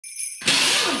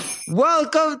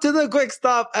Welcome to the Quick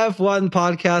Stop F1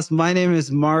 podcast. My name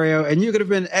is Mario, and you could have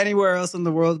been anywhere else in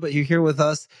the world, but you're here with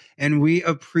us, and we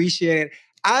appreciate it.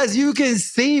 As you can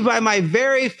see by my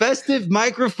very festive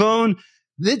microphone,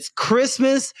 it's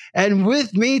Christmas, and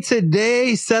with me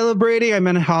today celebrating, I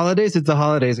meant holidays. It's the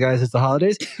holidays, guys. It's the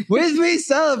holidays. With me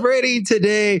celebrating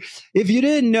today, if you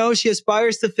didn't know, she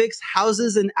aspires to fix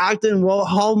houses and act in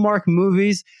Hallmark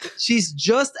movies. She's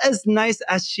just as nice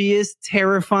as she is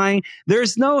terrifying.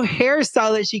 There's no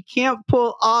hairstyle that she can't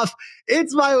pull off.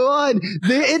 It's my one.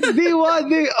 It's the one,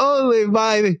 the only,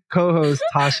 my co-host,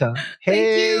 Tasha.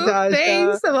 Hey, Thank you. Tasha.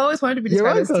 Thanks. I've always wanted to be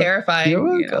described as terrifying. You're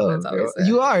welcome.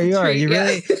 You are. You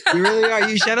really are.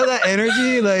 You channel that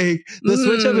energy. Like the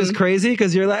switch up is crazy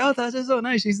because you're like, oh, Tasha's so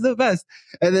nice. She's the best.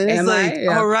 And then it's like,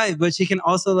 all right, but she can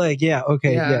also like, yeah. But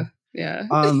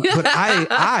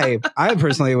I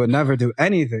personally would never do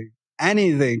anything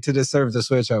to deserve the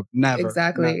switch up. Never.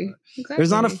 Exactly. There's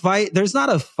not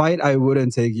a fight I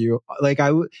wouldn't take you.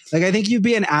 I think you'd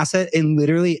be an asset in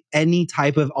literally any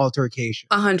type of altercation.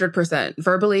 100%.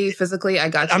 Verbally, physically, I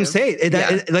got you. I'm saying,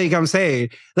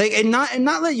 and not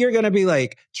that you're gonna be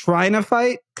like trying to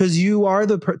fight, because you are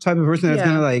the type of person that's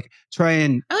gonna like try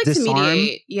and disarm. To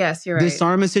mediate. Yes, you're right.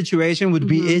 Disarm a situation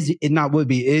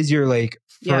is your like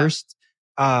first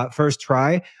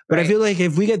try. But I feel like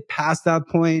if we get past that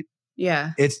point,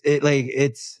 it's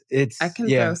I can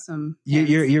throw some.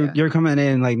 You're coming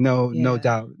in like no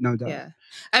doubt. Yeah,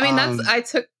 I mean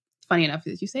funny enough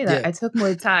that you say that. I took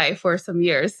Muay Thai for some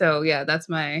years, so that's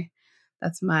my.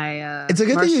 It's a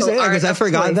good thing you say that because I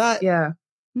forgot that. Yeah.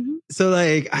 Mm-hmm. So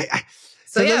like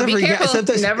So be careful.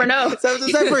 Sometimes, you never know.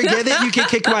 Sometimes I forget that you can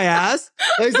kick my ass.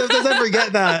 Like sometimes I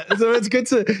forget that. So it's good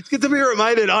to be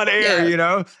reminded on air, you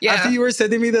know? Yeah. After you were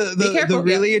sending me the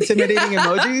really intimidating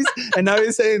emojis, and now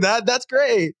you're saying that, that's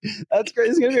great. That's great.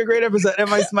 It's going to be a great episode.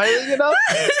 Am I smiling enough?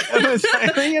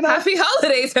 Happy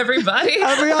holidays, everybody.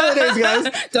 Happy holidays,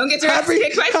 guys. Don't get your ass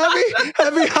kicked by Tasha.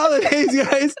 Happy holidays,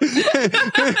 guys.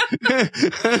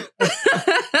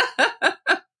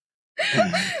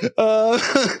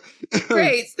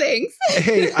 Great, thanks.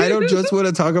 Hey, I don't just want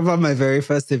to talk about my very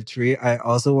festive tree. I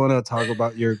also want to talk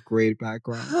about your great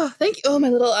background. Oh, thank you. Oh, my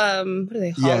little what are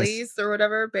they? Hollies or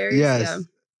whatever berries. Yes.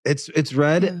 Yeah. It's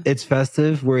red. Yeah. It's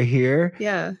festive. We're here.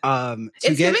 Yeah.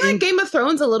 It's giving like Game of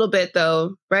Thrones a little bit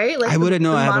though, right? Like I wouldn't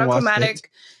know. I haven't watched it.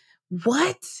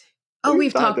 What? Oh,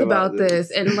 we've talked about this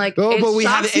and like but we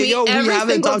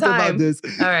haven't talked about this.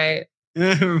 All right. All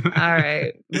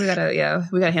right. We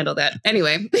gotta handle that.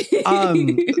 Anyway.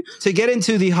 To get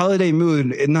into the holiday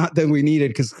mood, not that we needed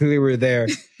because clearly we're there.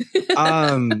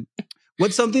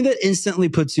 What's something that instantly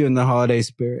puts you in the holiday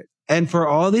spirit? And for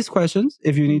all these questions,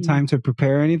 if you need time to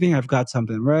prepare anything, I've got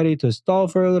something ready to stall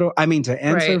for a little. I mean, to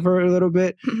answer for a little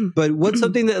bit. But what's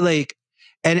something that like,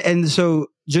 and so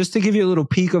just to give you a little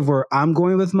peek of where I'm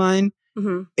going with mine,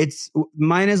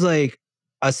 mine is like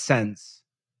a sense.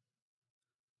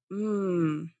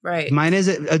 Right. Mine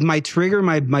is my trigger.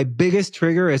 My biggest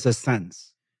trigger is a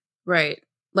sense. Right.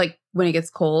 Like when it gets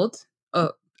cold.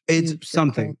 Oh, it's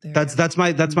something. That's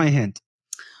my hint.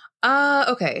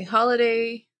 Okay.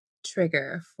 Holiday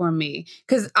trigger for me,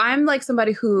 because I'm like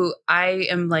somebody who I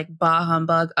am like bah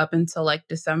humbug up until like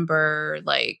December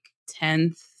like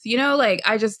 10th. You know, like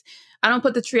I don't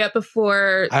put the tree up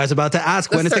before. I was about to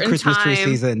ask when is the Christmas tree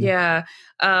season? Yeah.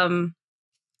 I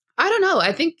don't know.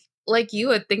 I think. Like you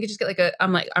would think it just get like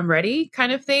I'm ready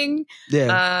kind of thing.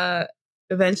 Yeah.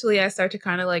 Eventually I start to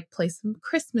kind of like play some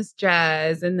Christmas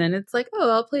jazz, and then it's like, oh,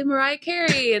 I'll play Mariah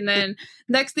Carey, and then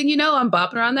next thing you know, I'm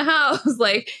bopping around the house.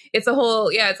 Like it's a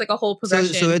whole, it's like a whole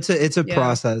progression. So it's a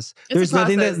process. There's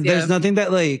nothing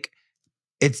that like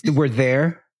we're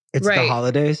there. It's the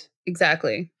holidays.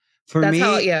 Exactly. For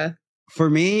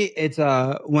me, it's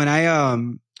when I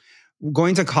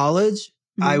going to college.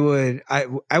 I went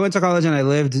to college and I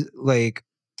lived like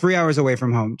 3 hours away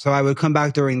from home. So I would come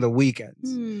back during the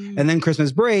weekends. And then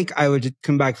Christmas break, I would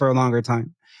come back for a longer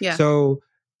time. Yeah. So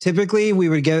typically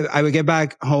I would get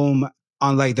back home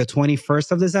on like the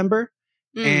 21st of December.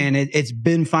 And it's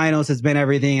been finals, it's been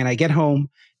everything. And I get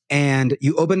home and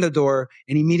you open the door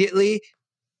and immediately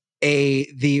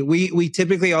we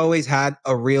typically always had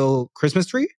a real Christmas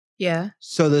tree. Yeah.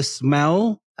 So the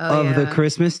smell of the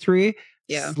Christmas tree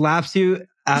slaps you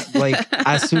at, like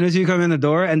as soon as you come in the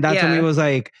door, and that to me was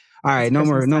like, all right, no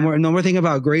more thinking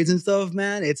about grades and stuff,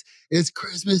 man. It's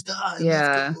Christmas time.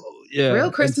 Yeah,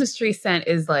 real Christmas tree scent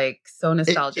is like so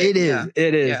nostalgic. It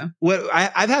is. Yeah. What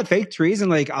I've had fake trees,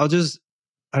 and like I'll just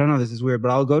I don't know if this is weird,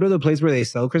 but I'll go to the place where they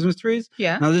sell Christmas trees.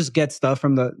 Yeah. And I'll just get stuff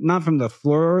from not from the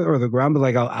floor or the ground, but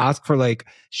like I'll ask for like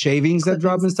shavings that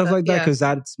drop and stuff like that because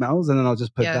that smells. And then I'll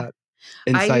just put that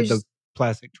inside the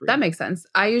plastic tree. That makes sense.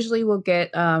 I usually will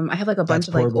get, I have like a bunch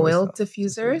of like oil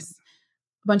diffusers.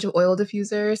 A bunch of oil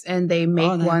diffusers, and they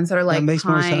make ones that are like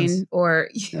pine or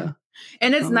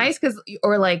and it's nice because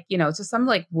or like just some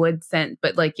like wood scent,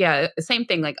 but like same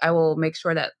thing. Like I will make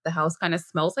sure that the house kind of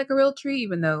smells like a real tree,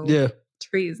 even though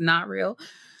tree is not real.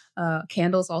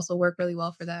 Candles also work really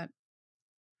well for that.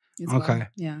 Okay. Well.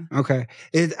 Yeah. Okay.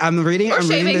 I'm reading. Or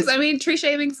shavings. Reading I mean, tree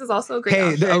shavings is also a great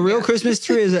option. A real Christmas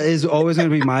tree is always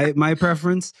going to be my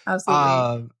preference.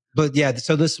 Absolutely. But yeah,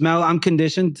 so the smell, I'm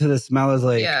conditioned to the smell is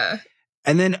like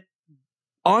And then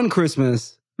on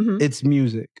Christmas, it's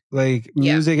music. Like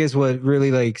music is what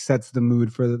really like sets the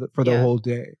mood for the whole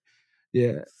day.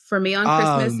 Yeah. For me on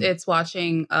Christmas, it's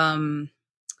watching oh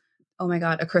my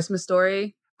God, A Christmas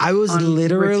Story. I was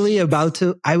literally about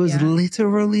to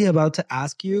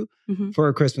ask you for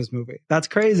a Christmas movie. That's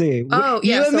crazy. Oh,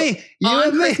 yeah. You and me.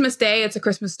 On Christmas Day, it's A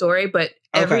Christmas Story, but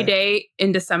every day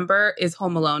in December is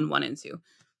Home Alone 1 and 2.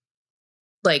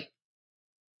 Like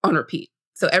on repeat.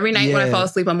 So every night when I fall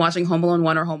asleep, I'm watching Home Alone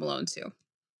 1 or Home Alone 2.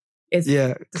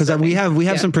 Because we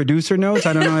have some producer notes.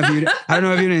 I don't know if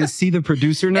you didn't see the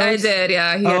producer notes. I did,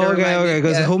 yeah. Okay.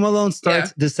 Because Home Alone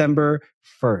starts December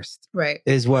 1st. Right.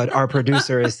 Is what our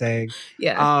producer is saying.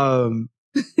 Yeah.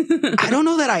 I don't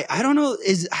know that I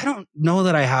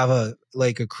have a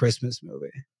Christmas movie.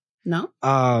 No.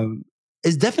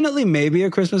 It's definitely maybe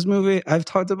a Christmas movie. I've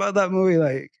talked about that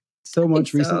movie so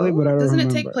much recently, but I don't remember.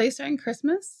 Doesn't it take place during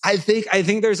Christmas? I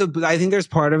think there's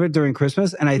part of it during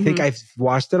Christmas, and I think I've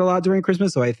watched it a lot during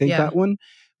Christmas, so I think that one.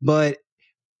 But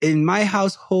in my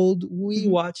household, we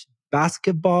watch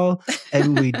basketball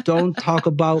and we don't talk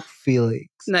about feelings.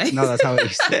 Nice. No, that's how it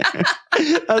used to.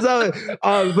 That's how it.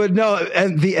 But no,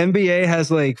 and the NBA has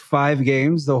 5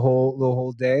 games the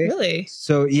whole day. Really?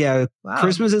 So yeah, wow.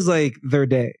 Christmas is their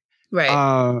day.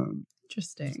 Right.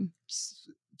 Interesting.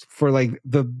 For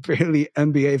the barely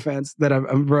NBA fans that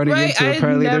I'm running into.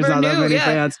 Apparently there's not that many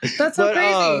fans. That's so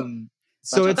crazy.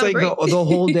 So it's the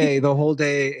whole day. The whole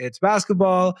day it's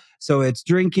basketball. So it's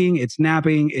drinking, it's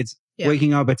napping, it's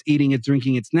waking up, it's eating, it's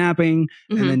drinking, it's napping,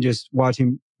 and then just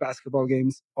watching basketball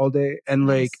games all day. And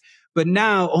but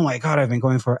now, oh my God, I've been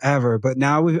going forever. But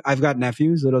now I've got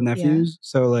little nephews.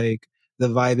 So the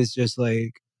vibe is just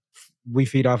we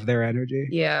feed off their energy.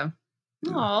 Yeah.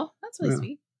 Aw, that's really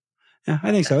sweet. Yeah,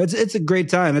 I think so. It's a great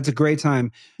time. It's a great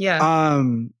time. Yeah.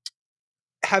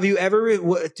 Have you ever?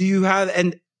 Do you have?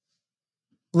 And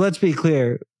let's be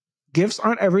clear, gifts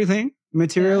aren't everything.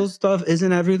 Material stuff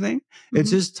isn't everything.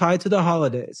 It's just tied to the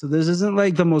holiday. So this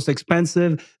isn't the most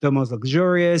expensive, the most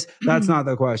luxurious. That's not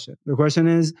the question. The question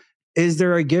is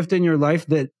there a gift in your life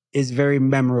that is very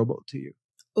memorable to you?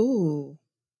 Ooh,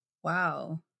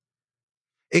 wow.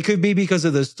 It could be because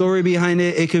of the story behind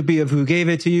it. It could be of who gave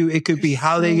it to you. It could be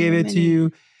how they gave it to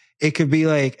you. It could be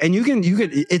and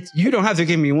you don't have to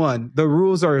give me one. The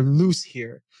rules are loose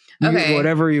here. Okay.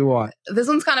 Whatever you want. This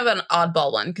one's kind of an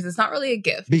oddball one because it's not really a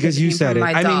gift. Because you said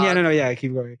it.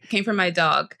 Keep going. It came from my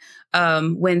dog,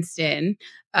 Winston.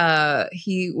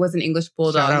 He was an English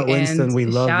bulldog. Shout out Winston. We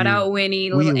love you. Shout out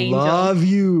Winnie, little angel. We love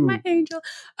you. My angel.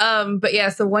 But yeah,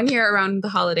 so one year around the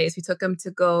holidays, we took him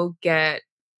to go get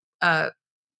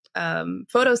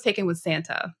photos taken with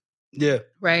Santa. Yeah.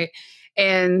 Right.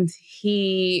 And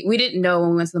we didn't know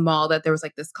when we went to the mall that there was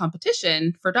this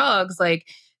competition for dogs.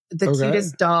 The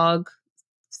cutest dog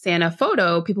Santa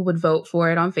photo, people would vote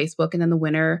for it on Facebook, and then the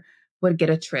winner would get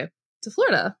a trip to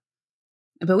Florida.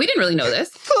 But we didn't really know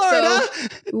this. Florida?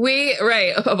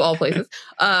 So of all places.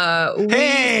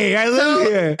 Hey, I live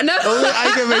here. No. Only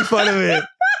I can make fun of it.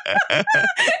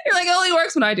 You're it only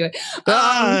works when I do it.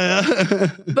 But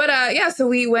so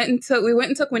we went and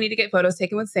took Winnie to get photos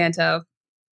taken with Santa.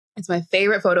 It's my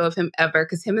favorite photo of him ever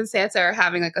because him and Santa are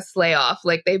having a sleigh off.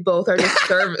 They both are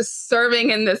just serving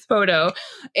in this photo.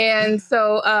 And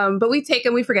so, but we take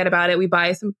him, we forget about it. We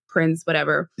buy some prints,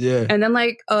 whatever. Yeah. And then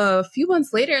a few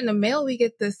months later in the mail, we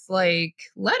get this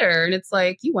letter and it's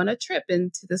you won a trip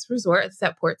into this resort. It's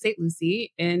at Port St.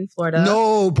 Lucie in Florida.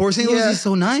 No, Port St. Lucie is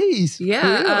so nice.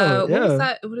 Yeah. What was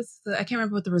that? I can't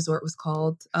remember what the resort was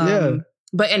called.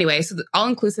 But anyway, so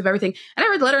all-inclusive, everything. And I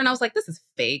read the letter and I was this is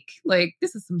fake.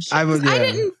 This is some shit. I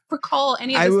didn't recall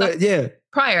any of this stuff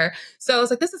prior. So I was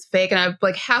this is fake. And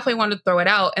I halfway wanted to throw it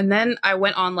out. And then I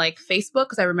went on Facebook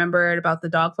because I remembered about the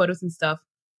dog photos and stuff.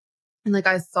 And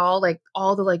I saw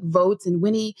all the votes and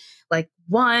Winnie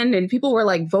won and people were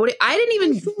voting. I didn't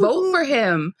even vote for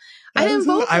him. I didn't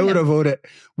vote for him. I would have voted.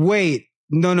 Wait.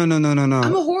 No.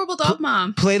 I'm a horrible dog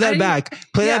mom. Play that back.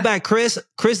 Play that back. Chris,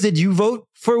 did you vote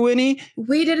for Winnie?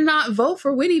 We did not vote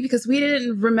for Winnie because we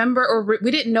didn't remember or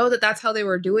we didn't know that that's how they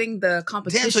were doing the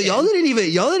competition. Damn, so y'all didn't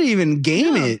even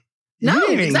game it. No, you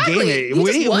didn't even game it.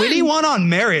 Winnie won on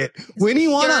merit. Winnie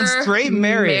won on straight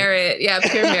merit. Yeah,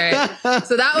 pure merit.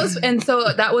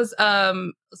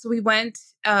 So we went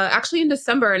actually in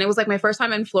December, and it was like my first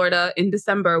time in Florida in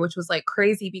December, which was like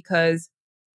crazy because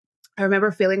I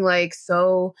remember feeling like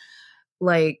so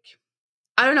like,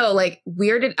 I don't know, like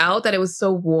weirded out that it was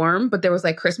so warm, but there was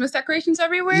like Christmas decorations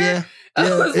everywhere. Yeah. I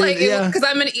was like, because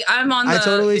I'm on the... I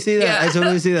totally see that. Yeah, I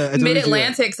totally see that.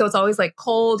 Mid-Atlantic, so it's always like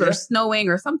cold or snowing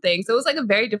or something. So it was like a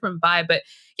very different vibe. But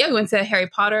yeah, we went to Harry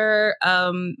Potter,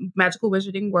 Magical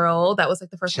Wizarding World. That was like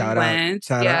the first time we went.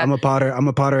 Shout out. I'm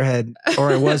a Potterhead,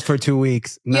 or I was for 2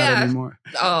 weeks. Not anymore.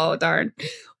 Oh, darn.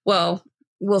 Well,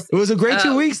 we'll see. It was a great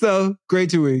 2 weeks, though.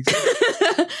 Great 2 weeks.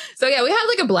 So yeah, we had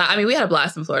like a blast. I mean, we had a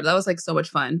blast in Florida. That was like so much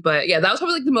fun. But yeah, that was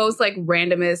probably like the most like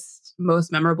randomest,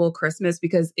 most memorable Christmas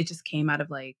because it just came out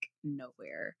of like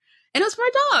nowhere. And it was for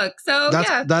my dog. So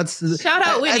that's shout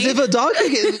out Winnie. As if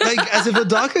a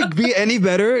dog could be any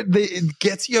better. It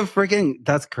gets you a freaking,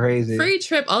 that's crazy. Free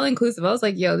trip, all inclusive. I was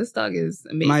like, yo, this dog is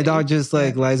amazing. My dog just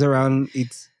like lies around,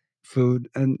 eats food,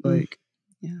 and like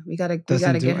we gotta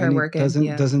get her working.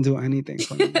 Doesn't do anything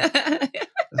for me.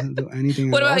 Doesn't do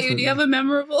anything. What about you? Do you have a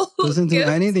memorable? Doesn't do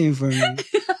anything for me.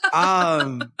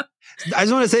 I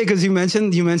just want to say, because you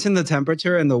mentioned the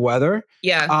temperature and the weather.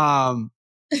 Yeah.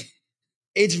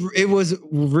 It was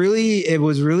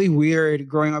really weird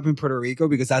growing up in Puerto Rico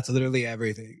because that's literally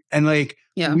everything. And like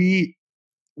we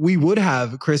would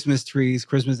have Christmas trees,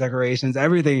 Christmas decorations,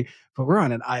 everything, but we're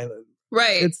on an island.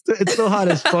 Right. It's still hot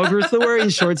as fuck. We're still wearing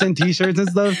shorts and t-shirts and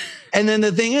stuff. And then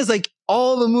the thing is, like,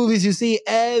 all the movies you see,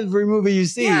 every movie you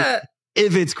see,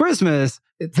 if it's Christmas,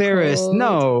 there is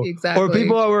snow. Exactly. Or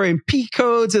people are wearing pea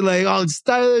coats and like all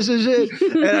stylish and shit.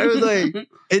 And I was like,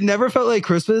 it never felt like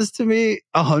Christmas to me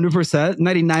 100%,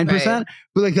 99%. Right.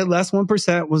 But like the last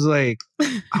 1% was like,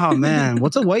 oh man,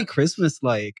 what's a white Christmas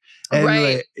like? And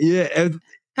right. Like,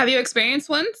 have you experienced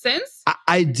one since?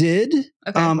 I did.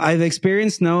 Okay. I've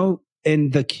experienced snow in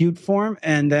the cute form.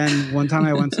 And then one time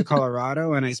I went to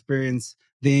Colorado and I experienced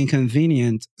the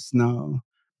inconvenient snow.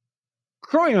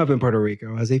 Growing up in Puerto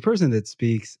Rico, as a person that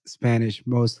speaks Spanish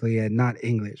mostly and not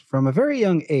English, from a very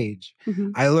young age,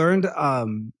 I learned, I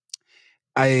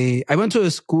went to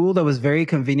a school that was very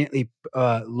conveniently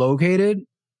located.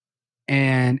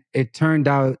 And it turned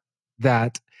out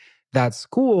that that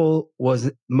school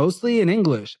was mostly in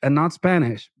English and not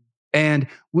Spanish. And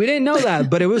we didn't know that,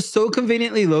 but it was so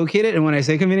conveniently located. And when I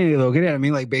say conveniently located, I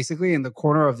mean like basically in the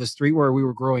corner of the street where we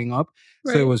were growing up.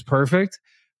 Right. So it was perfect.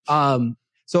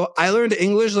 So I learned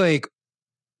English, like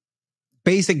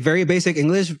very basic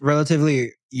English,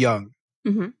 relatively young.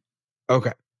 Mm-hmm.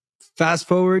 Okay. Fast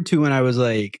forward to when I was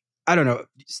like, I don't know,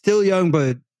 still young,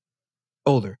 but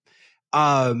older.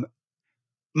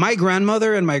 My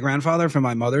grandmother and my grandfather from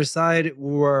my mother's side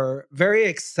were very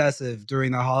excessive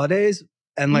during the holidays.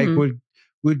 And like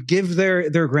would give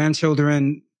their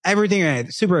grandchildren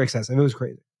everything, super excessive. It was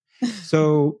crazy.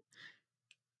 So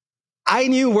I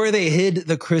knew where they hid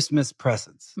the Christmas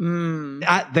presents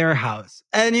at their house,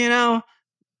 and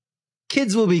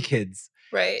kids will be kids,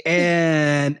 right?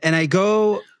 And I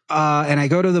go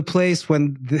to the place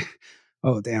when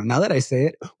oh damn! Now that I say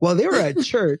it, while they were at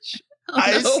church,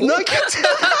 I snuck into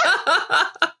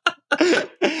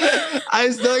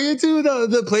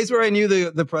the place where I knew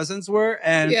the presents were,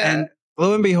 and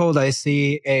lo and behold, I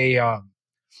see a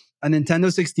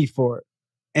Nintendo 64,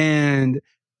 and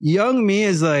young me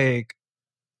is like,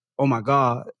 oh my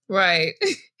god, right?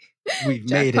 We've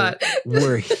made it.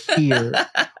 We're here.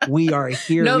 We are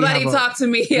here. Nobody talk to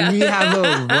me. Yeah. We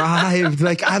have arrived.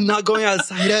 Like, I'm not going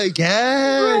outside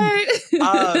again.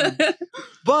 Right.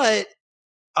 But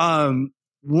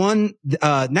one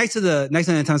next to the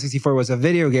Nintendo 64 was a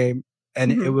video game,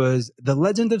 and it was The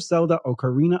Legend of Zelda: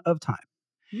 Ocarina of Time.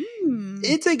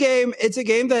 It's a game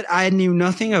that I knew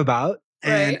nothing about,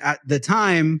 and at the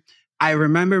time, I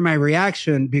remember my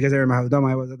reaction, because I remember how dumb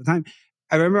I was at the time.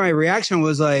 I remember my reaction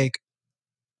was like,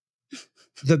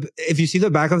 if you see the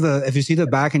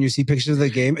back and you see pictures of the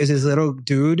game, it's this little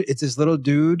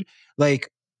dude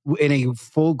like in a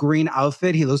full green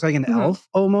outfit. He looks like an elf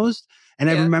almost. And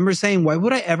I remember saying, why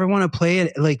would I ever want to play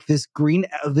it like this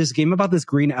game about this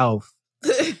green elf?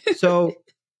 So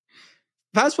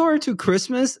fast forward to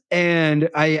Christmas, and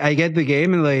I get the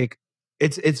game, and like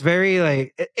it's very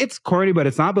like, it's corny, but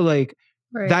it's not. But like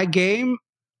that game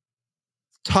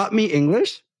taught me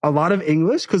English, a lot of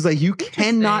English, because like you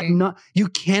cannot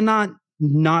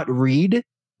not read.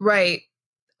 Right.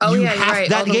 Oh, you yeah, you're right.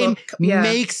 That game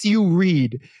makes you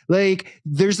read. Like,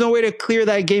 there's no way to clear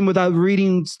that game without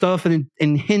reading stuff and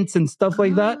hints and stuff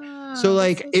like that. So,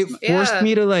 like, it forced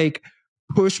me to, like,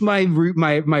 push my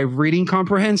reading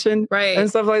comprehension and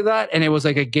stuff like that. And it was,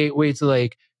 like, a gateway to,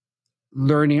 like,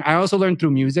 learning. I also learned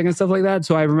through music and stuff like that.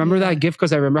 So I remember that gift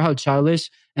because I remember how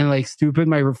childish and, like, stupid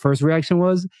my first reaction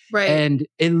was. Right. And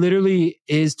it literally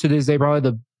is, to this day,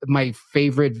 probably my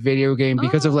favorite video game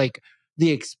because of, like,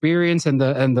 the experience and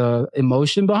the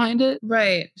emotion behind it.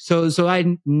 Right. So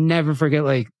I never forget,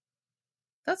 like,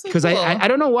 that's because cool. I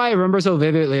don't know why I remember so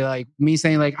vividly, like, me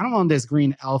saying, like, I don't want this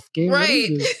green elf game. Right.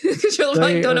 Because you're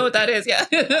like, don't know what that is. Yeah.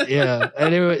 Yeah.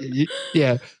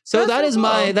 And so that is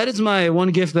my one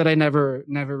gift that I never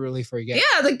really forget.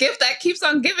 Yeah, the gift that keeps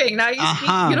on giving. Now you speak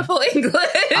beautiful English.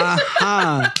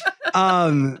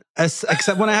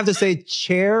 Except when I have to say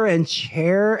chair and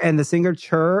the singer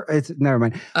chur. It's never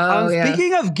mind.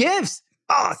 Speaking of gifts,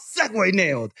 segue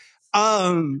nailed.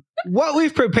 What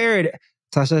we've prepared.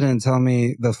 Tasha didn't tell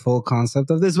me the full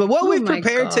concept of this, but what we've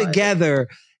prepared together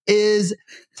is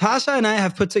Tasha and I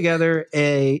have put together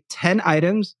 10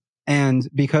 items. And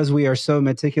because we are so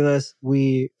meticulous,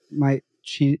 we might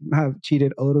have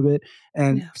cheated a little bit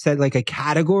and said, like, a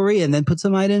category and then put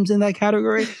some items in that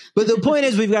category. But the point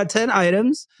is, we've got 10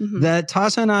 items that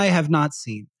Tasha and I have not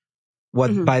seen.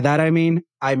 What by that I mean,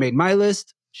 I made my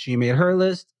list. She made her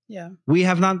list. Yeah. We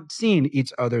have not seen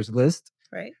each other's list.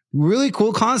 Right. Really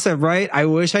cool concept, right? I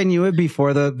wish I knew it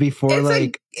before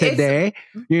today.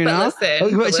 You know,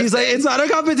 but she's like, it's not a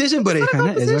competition, but it kind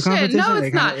of is a competition. No,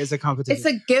 it's not. It's a competition. It's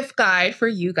a gift guide for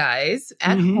you guys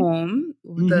at home.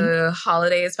 The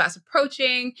holiday is fast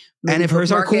approaching, and if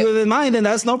hers are cooler than mine, then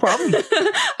that's no problem.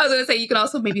 I was going to say you can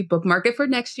also maybe bookmark it for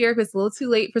next year if it's a little too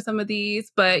late for some of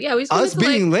these. But yeah, we just us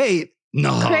being late.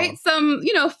 No. Create some,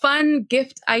 fun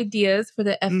gift ideas for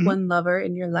the F1 lover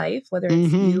in your life, whether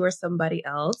it's you or somebody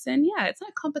else. And yeah, it's not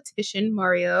a competition,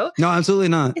 Mario. No, absolutely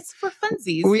not. It's for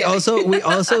funsies. We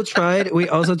also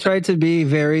tried to be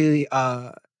very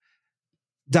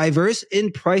diverse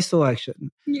in price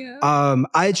selection. Yeah.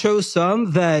 I chose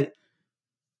some that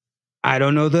I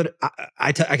don't know that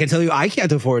I can tell you I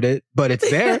can't afford it, but it's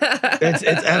there. it's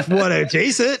F1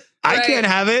 adjacent. I can't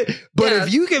have it, but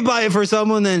if you can buy it for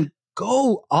someone, then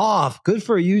go off. Good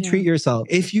for you. Treat yourself.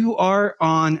 If you are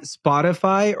on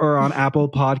Spotify or on Apple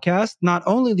Podcasts, not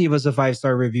only leave us a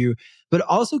 5-star review, but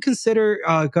also consider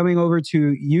coming over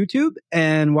to YouTube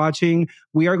and watching.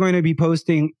 We are going to be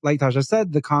posting, like Tasha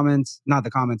said,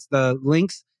 the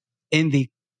links in the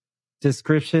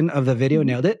description of the video.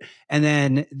 Nailed it. And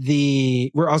then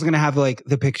we're also going to have, like,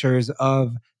 the pictures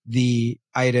of the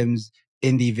items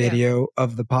in the video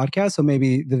of the podcast. So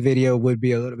maybe the video would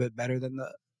be a little bit better than the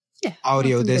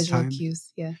audio this time.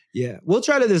 Cues. Yeah. We'll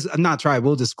try to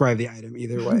we'll describe the item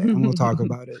either way and we'll talk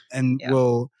about it and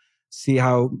we'll see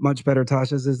how much better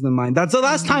Tasha's is than mine. That's the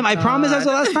last time. I promise that's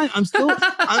the last time. I'm still,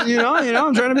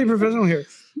 I'm trying to be professional here.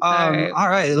 All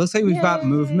right. It looks like we've got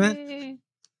movement.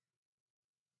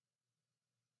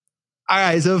 All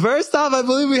right. So first off, I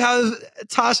believe we have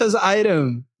Tasha's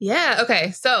item. Yeah.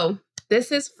 Okay. So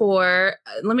this is for,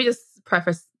 let me just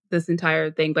preface this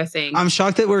entire thing by saying I'm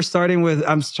shocked that we're starting with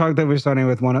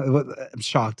one. I'm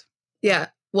shocked. Yeah.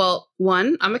 Well,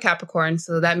 one, I'm a Capricorn,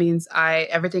 so that means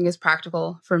everything is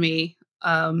practical for me.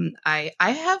 I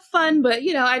have fun, but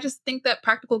I just think that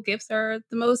practical gifts are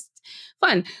the most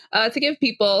fun to give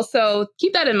people. So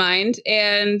keep that in mind.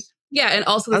 And yeah, and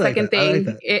also the second thing,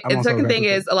 the second thing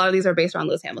is a lot of these are based around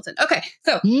Lewis Hamilton. Okay,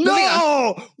 so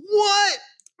no, what?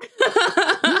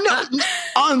 No,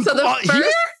 so the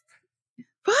first.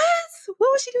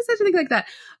 What was she doing such a thing like that?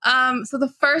 So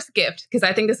the first gift, because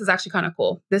I think this is actually kind of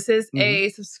cool. This is a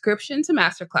subscription to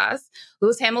Masterclass.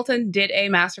 Lewis Hamilton did a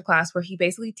Masterclass where he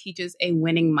basically teaches a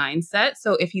winning mindset.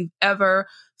 So if you've ever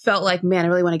felt like, man, I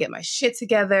really want to get my shit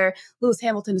together. Lewis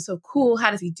Hamilton is so cool. How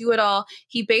does he do it all?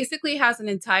 He basically has an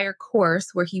entire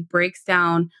course where he breaks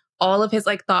down all of his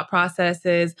thought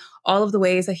processes, all of the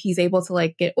ways that he's able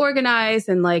to get organized.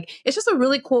 And it's just a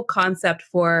really cool concept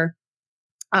for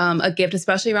a gift,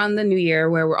 especially around the new year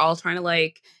where we're all trying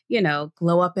to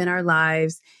glow up in our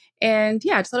lives. And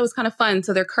yeah, I just thought it was kind of fun.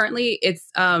 So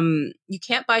you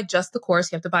can't buy just the course.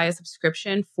 You have to buy a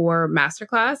subscription for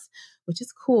Masterclass, which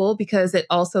is cool because it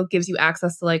also gives you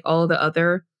access to all of the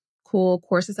other cool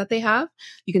courses that they have.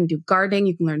 You can do gardening,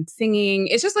 you can learn singing.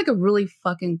 It's just a really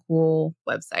fucking cool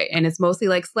website. And it's mostly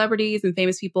celebrities and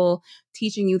famous people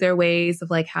teaching you their ways of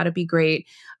how to be great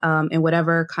in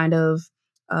whatever kind of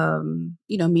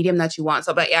medium that you want.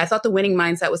 So, but yeah, I thought the winning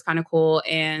mindset was kind of cool.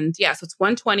 And yeah, so it's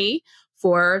 $120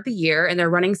 for the year. And they're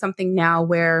running something now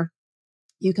where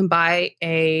you can buy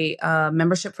a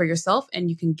membership for yourself and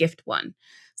you can gift one.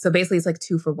 So basically it's like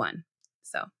 2 for 1.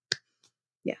 So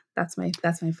yeah, that's my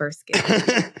first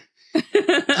gift.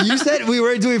 You said we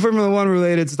were doing Formula One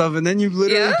related stuff, and then you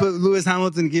literally put Lewis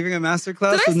Hamilton giving a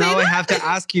masterclass. So now I have to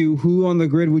ask you, who on the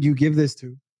grid would you give this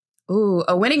to? Ooh,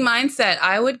 a winning mindset.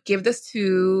 I would give this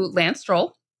to Lance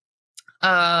Stroll.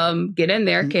 Get in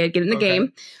there, kid. Get in the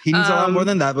game. He needs a lot more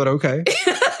than that, but okay.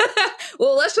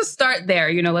 Well, let's just start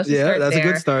there. Let's just start that's there.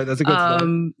 A good start. That's a good start.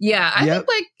 Yeah, I think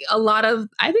like a lot of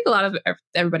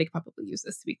everybody could probably use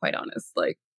this, to be quite honest.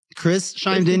 Like Chris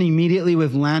chimed in immediately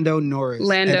with Lando Norris.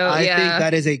 And I think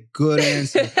that is a good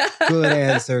answer. Good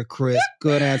answer, Chris.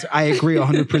 Good answer. I agree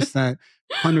 100%.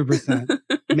 100%.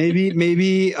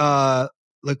 Maybe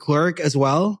Leclerc as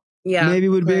well. Yeah. Maybe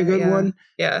would be a good one.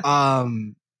 Yeah.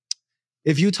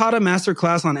 If you taught a master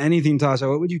class on anything, Tasha,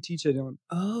 what would you teach it on?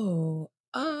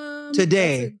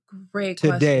 Today. That's a great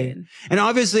question. And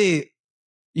obviously,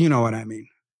 you know what I mean.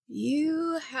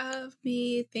 You have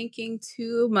me thinking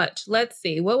too much. Let's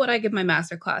see. What would I give my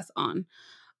master class on?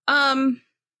 I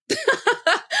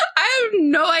have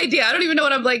no idea. I don't even know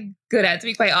what I'm like good at, to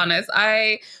be quite honest.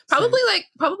 I probably like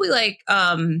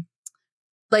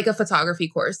a photography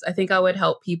course. I think I would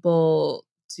help people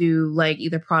do like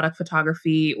either product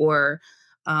photography or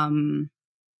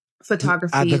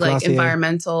photography, like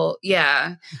environmental.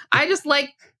 Yeah. I just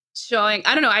like showing,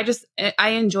 I don't know. I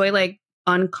enjoy like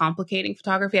uncomplicating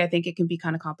photography. I think it can be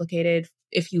kind of complicated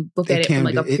if you look at it from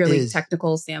like a purely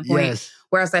technical standpoint. Yes.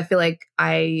 Whereas I feel like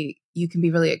you can be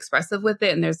really expressive with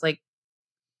it, and there's like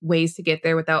ways to get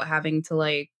there without having to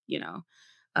like,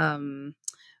 overanalyze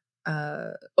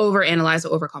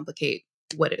or overcomplicate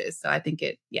what it is. So I think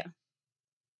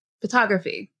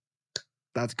photography.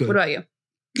 That's good. What about you?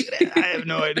 I have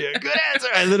no idea. Good answer.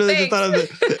 I literally just thought of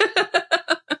it.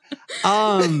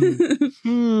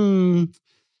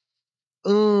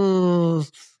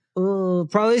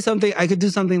 Probably something I could do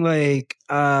something like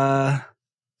something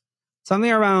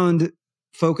around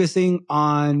focusing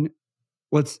on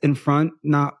what's in front,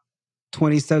 not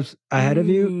 20 steps ahead of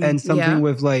you, and something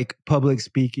with like public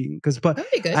speaking. Because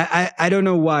I don't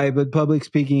know why, but public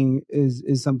speaking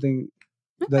is something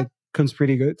that comes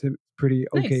pretty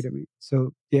okay to me.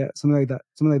 So yeah, something like that.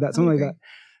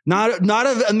 Not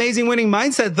an amazing winning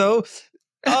mindset though.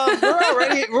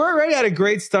 We're already at a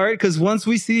great start, because once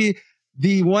we see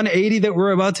the 180 that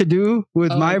we're about to do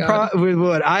with with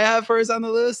what I have first on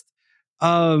the list,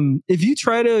 if you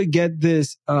try to get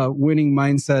this winning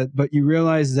mindset, but you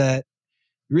realize that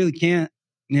you really can't,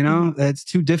 that's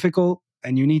too difficult,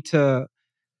 and you need to,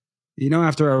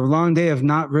 after a long day of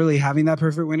not really having that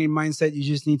perfect winning mindset, you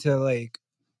just need to like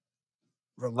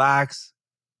relax,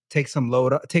 take a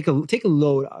load off,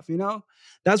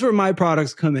 That's where my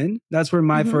products come in. That's where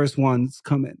my first ones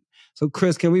come in. So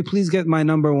Chris, can we please get my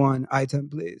number 1 item,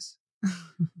 please?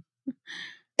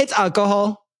 It's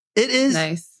alcohol. It is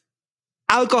nice.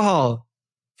 Alcohol.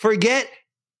 Forget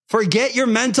your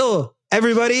mental,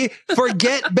 everybody.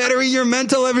 Forget bettering your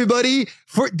mental, everybody.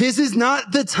 This is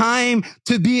not the time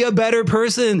to be a better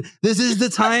person. This is the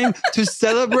time to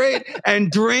celebrate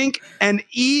and drink and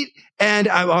eat. And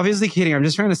I'm obviously kidding. I'm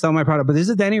just trying to sell my product. But this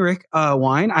is Danny Rick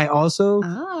wine. I also,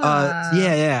 I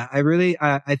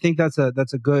think that's a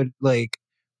good like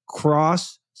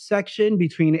cross section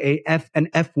between an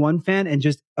F1 fan and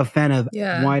just a fan of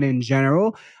wine in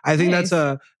general. I think that's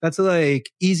a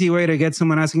like easy way to get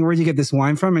someone asking, where'd you get this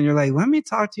wine from? And you're like, let me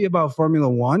talk to you about Formula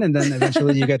One. And then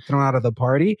eventually you get thrown out of the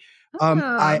party. That's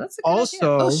a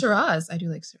good idea. Shiraz. I do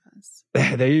like Shiraz.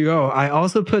 There you go. I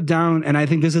also put down, and I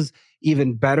think this is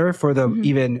even better for the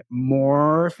even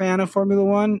more fan of Formula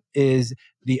One, is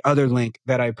the other link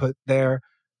that I put there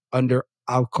under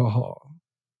alcohol.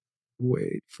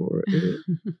 Wait for it.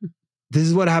 This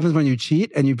is what happens when you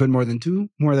cheat and you put more than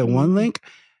one link.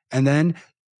 And then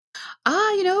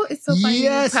it's so funny.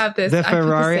 Yes, you have this. The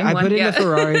Ferrari. I put in the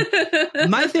Ferrari.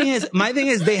 My thing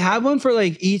is they have one for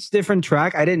like each different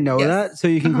track. I didn't know that. So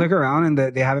you can click around and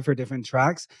they have it for different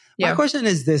tracks. My question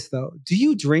is this though. Do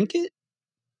you drink it?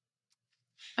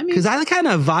 I mean, because I kind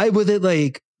of vibe with it,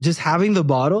 like just having the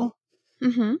bottle.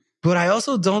 But I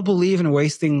also don't believe in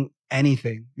wasting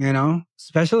anything,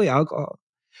 especially alcohol.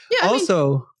 Yeah.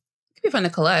 Also, it could be fun to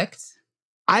collect.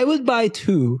 I would buy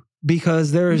 2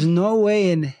 because there is no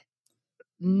way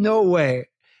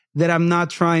that I'm not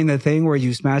trying the thing where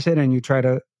you smash it and you try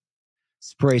to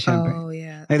spray champagne. Oh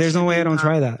yeah. Like, there's no way I don't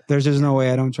try that. There's just no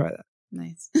way I don't try that.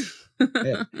 Nice.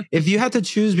 If you had to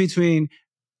choose between,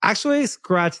 actually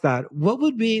scratch that, what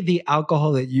would be the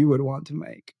alcohol that you would want to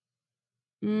make?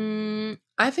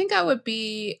 I think I would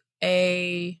be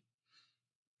a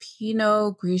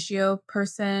Pinot Grigio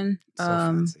person. So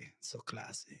fancy, so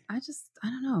classy. I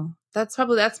don't know. That's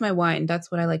my wine.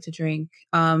 That's what I like to drink.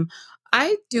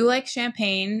 I do like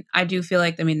champagne. I do feel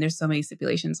like, I mean, there's so many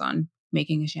stipulations on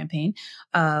making a champagne.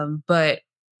 But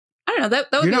I don't know.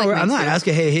 That would be like I'm not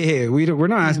asking. Hey. We're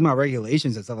not asking Yeah. about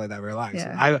regulations and stuff like that. Relax.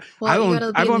 Yeah. I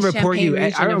won't report you. I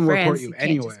don't report you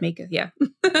anywhere. Just make it. Yeah.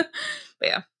 But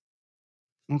yeah.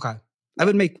 Okay. I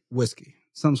would make whiskey.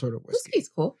 Some sort of whiskey. Whiskey's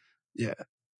cool. Yeah.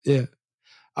 Yeah.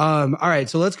 All right.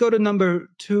 So let's go to number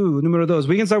 2. Numero dos.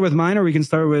 We can start with mine, or we can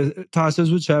start with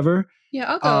Tasha's, whichever. Yeah,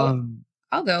 I'll go.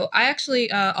 I'll go. I actually,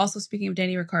 also speaking of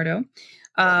Danny Ricciardo,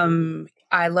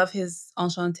 I love his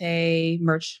Enchanté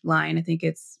merch line. I think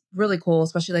it's really cool,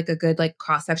 especially like a good like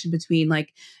cross section between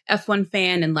like F1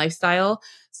 fan and lifestyle.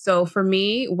 So for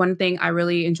me, one thing I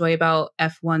really enjoy about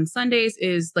F1 Sundays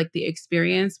is like the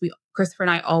experience. Christopher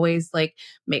and I always like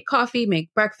make coffee,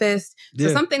 make breakfast. So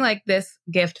something like this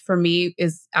gift for me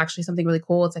is actually something really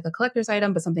cool. It's like a collector's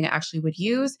item, but something I actually would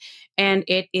use. And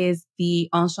it is the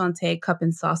Enchanté cup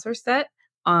and saucer set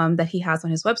that he has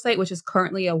on his website, which is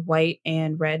currently a white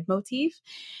and red motif.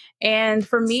 And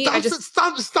for me,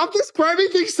 stop describing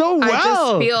things so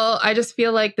well. I just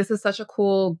feel like this is such a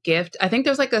cool gift. I think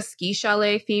there's like a ski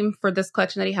chalet theme for this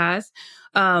collection that he has.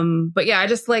 But yeah,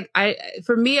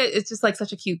 for me, it's just like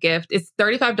such a cute gift. It's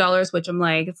 $35, which I'm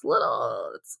like,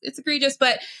 it's egregious,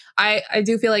 but I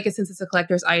do feel like since it's a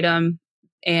collector's item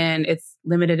and it's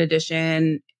limited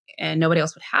edition and nobody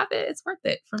else would have it, it's worth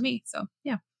it for me. So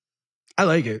yeah. I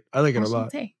like it. I like it a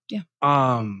lot. Yeah.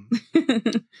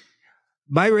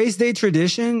 My race day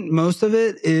tradition, most of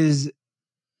it is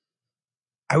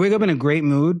I wake up in a great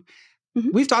mood. Mm-hmm.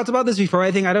 We've talked about this before.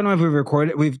 I don't know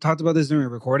if we've talked about this during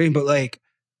recording, but like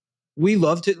we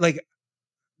love to like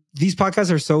these podcasts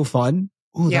are so fun.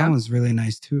 Oh, that one's really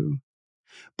nice too.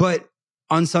 But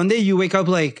on Sunday, you wake up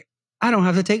like, I don't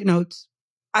have to take notes.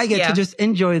 I get to just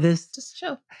enjoy this. Just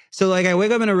chill. So like I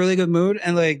wake up in a really good mood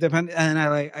and like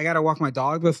I gotta walk my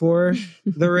dog before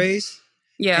the race.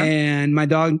 Yeah. And my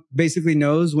dog basically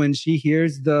knows when she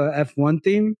hears the F1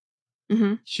 theme,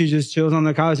 she just chills on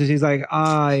the couch and she's like,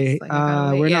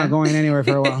 we're not going anywhere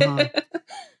for a while, huh?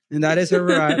 And that is her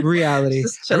reality.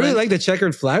 I really like the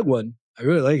checkered flag one. I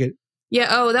really like it. Yeah.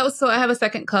 Oh, I have a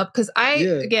second cup because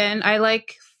I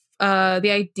like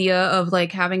the idea of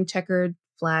like having checkered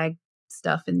flag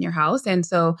stuff in your house. And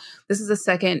so this is a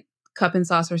second cup and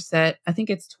saucer set. I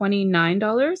think it's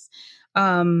 $29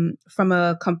 from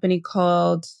a company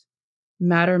called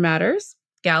Matters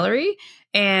Gallery.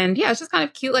 And yeah, it's just kind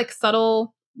of cute, like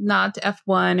subtle nod to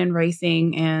F1 and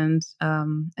racing. And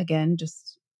again,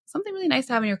 just something really nice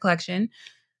to have in your collection.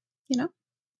 You know,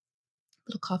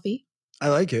 little coffee. I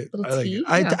like it. Little tea.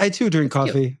 I too drink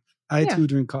coffee. Cute. I too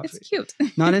drink coffee. It's cute.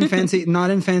 not in fancy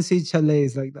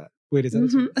chalets like that. Wait, is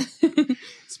that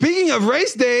Speaking of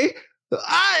race day,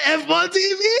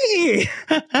 F1TV.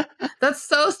 That's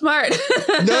so smart.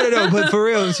 No. But for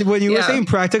real, when you were saying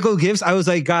practical gifts, I was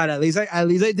like, God, at least I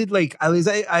did like, at least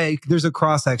I there's a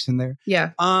cross section there.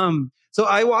 Yeah. So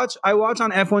I watch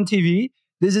on F1TV.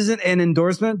 This isn't an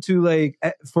endorsement to like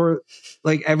for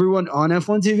like everyone on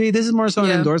F1TV. This is more so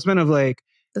an endorsement of like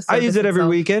I use it every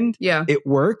weekend. Yeah, it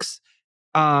works.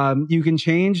 You can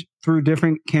change through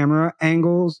different camera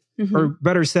angles, or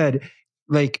better said,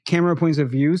 like camera points of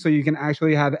view. So you can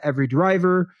actually have every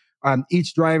driver,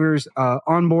 each driver's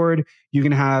onboard. You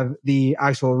can have the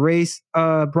actual race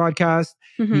broadcast.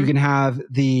 You can have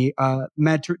the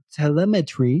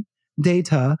telemetry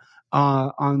data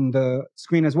on the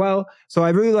screen as well. So I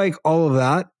really like all of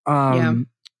that.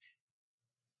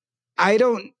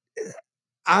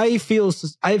 I feel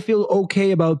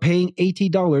okay about paying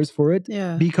 $80 for it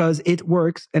because it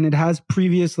works and it has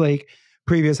previous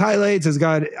highlights.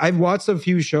 I've watched a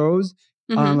few shows,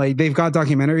 like they've got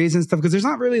documentaries and stuff because there's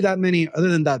not really that many other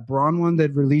than that Braun one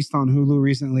that released on Hulu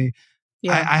recently.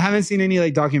 I haven't seen any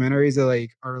like documentaries that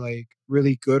are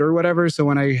really good or whatever. So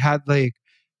when I had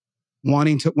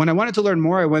when I wanted to learn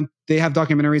more, they have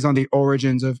documentaries on the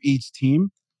origins of each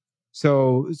team.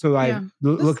 So I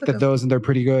looked at those and they're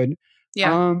pretty good.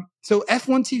 Yeah. So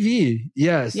F1 TV,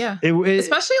 yes. Yeah.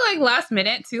 Especially like last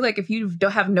minute too. Like if you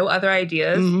don't have no other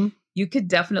ideas, you could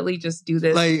definitely just do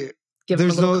this. Like give them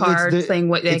a little card saying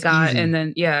what they got, easy. And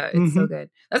then it's so good.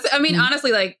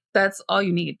 Honestly, like that's all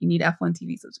you need. You need F1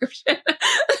 TV subscription.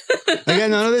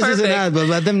 Again, none of this is an ad, but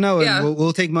let them know and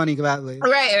we'll take money gladly.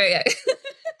 Right.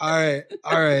 All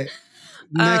right.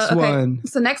 Next one.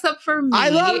 So next up for me, I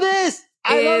love this.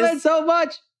 I love it so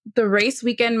much. The Race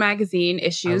Weekend magazine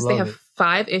issues. They have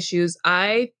 5 issues.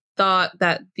 I thought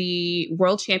that the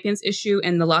World Champions issue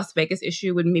and the Las Vegas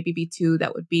issue would maybe be two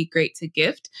that would be great to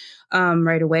gift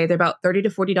right away. They're about $30 to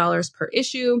 $40 per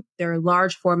issue. They're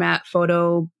large format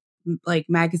photo like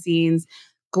magazines,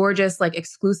 gorgeous like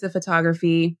exclusive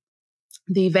photography.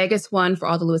 The Vegas one, for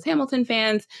all the Lewis Hamilton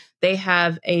fans, they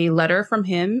have a letter from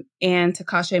him and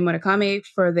Takashi Murakami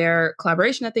for their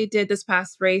collaboration that they did this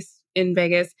past race in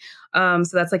Vegas. So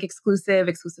that's like exclusive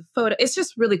photo. It's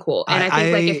just really cool. And I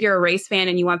think like if you're a race fan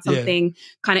and you want something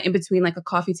kind of in between like a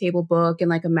coffee table book and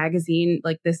like a magazine,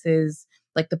 like this is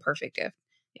like the perfect gift.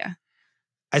 Yeah.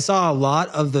 I saw a lot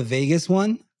of the Vegas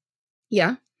one.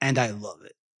 Yeah. And I love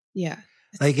it. Yeah.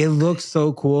 Like it looks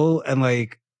so cool. And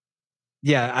like,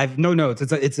 yeah, I've no notes.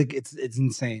 It's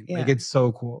insane. Yeah. Like it's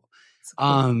so cool. It's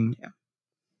cool. Yeah.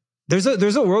 There's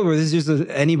a world where this is just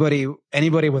anybody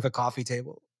with a coffee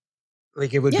table.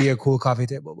 Like it would be a cool coffee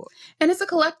table book. And it's a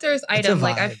collector's item.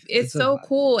 Like it's so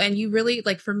cool. And you really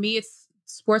like, for me, it's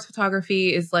sports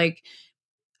photography is like,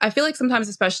 I feel like sometimes,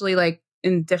 especially like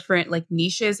in different like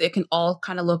niches, it can all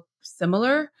kind of look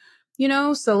similar, you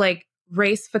know? So like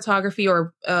race photography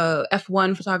or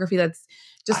F1 photography, that's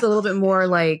just a little bit more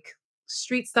like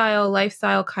street style,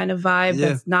 lifestyle kind of vibe.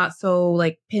 That's not so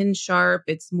like pin sharp.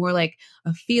 It's more like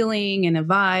a feeling and a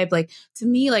vibe. Like to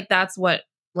me, like that's what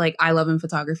like I love in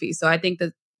photography. So I think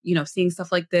that, you know, seeing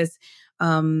stuff like this,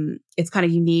 it's kind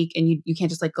of unique and you can't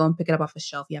just like go and pick it up off a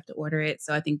shelf. You have to order it.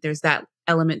 So I think there's that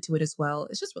element to it as well.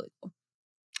 It's just really cool.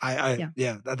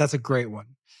 That's a great one.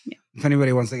 Yeah. If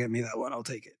anybody wants to get me that one, I'll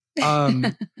take it.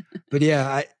 But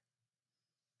yeah,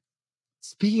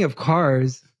 speaking of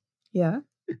cars. Yeah.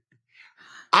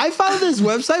 I found this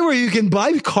website where you can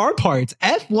buy car parts,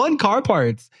 F1 car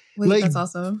parts. Wait, like, that's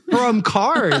awesome. From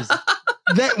cars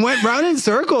that went round in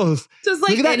circles. Just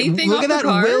like anything. Look at that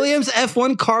Williams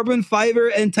F1 carbon fiber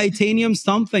and titanium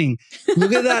something.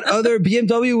 Look at that other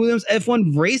BMW Williams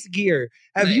F1 race gear.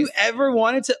 Have you ever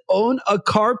wanted to own a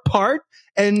car part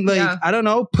and like, I don't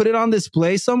know, put it on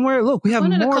display somewhere? Look, we have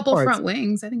more a couple parts. Front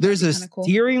wings. I think there's a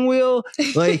steering wheel.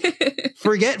 Like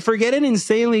forget an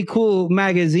insanely cool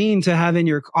magazine to have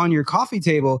on your coffee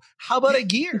table. How about a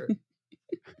gear?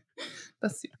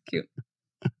 That's super cute.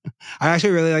 I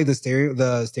actually really like the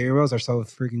steering wheels are so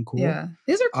freaking cool. Yeah,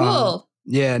 these are cool.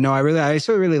 I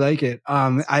actually really like it.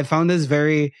 I found this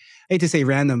very, I hate to say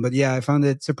random, but yeah, I found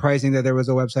it surprising that there was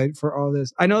a website for all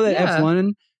this. I know that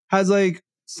F1 has like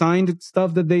signed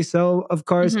stuff that they sell of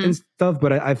cars and stuff,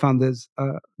 but I found this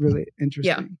really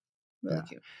interesting. Yeah, really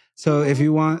cute. So if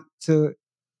you want to,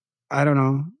 I don't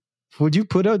know, would you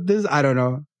put out this? I don't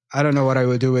know what I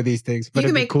would do with these things, but you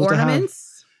can make cool ornaments.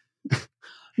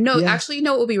 No, actually, you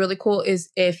know what would be really cool is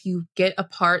if you get a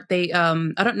part. They, I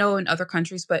don't know in other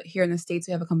countries, but here in the States,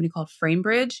 we have a company called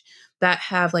Framebridge that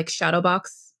have like shadow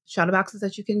boxes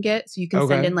that you can get. So you can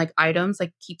send in like items,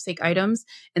 like keepsake items,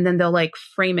 and then they'll like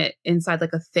frame it inside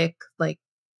like a thick like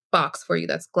box for you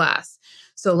that's glass.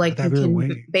 So like you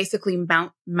can basically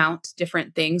mount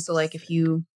different things. So like if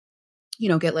you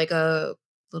get like a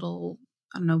little,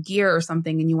 I don't know, gear or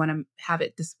something and you want to have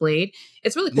it displayed,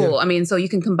 it's really cool. I mean, so you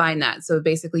can combine that. So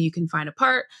basically you can find a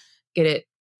part, get it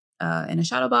in a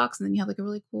shadow box, and then you have like a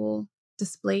really cool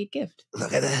displayed gift.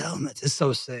 Look at the helmet. It's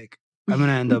so sick. I'm going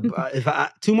to end up, if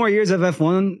 2 more years of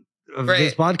F1 of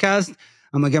this podcast,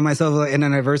 I'm going to get myself like an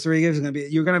anniversary gift. I'm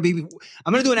going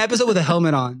to do an episode with a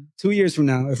helmet on 2 years from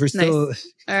now. If we're still. Nice.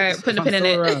 All right. Putting a pin in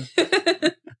it.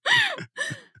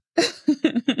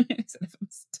 If I'm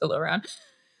still around.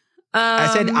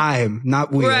 I said I'm,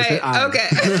 not we. Right. I said I'm.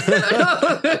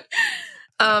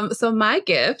 Okay. So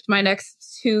my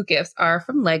next 2 gifts are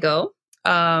from Lego.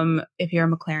 If you're a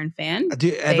McLaren fan. Have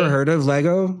you ever heard of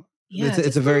Lego? Yeah,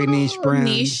 it's a very niche brand.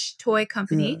 Niche toy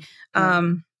company.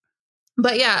 Yeah.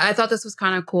 But yeah, I thought this was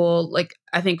kind of cool. Like,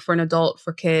 I think for an adult,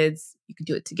 for kids, you could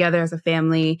do it together as a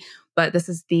family. But this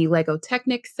is the Lego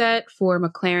Technic set for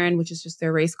McLaren, which is just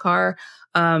their race car.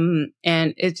 And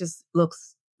it just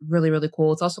looks really, really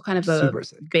cool. It's also kind of a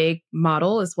big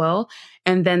model as well.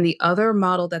 And then the other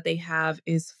model that they have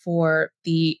is for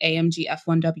the AMG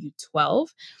F1W12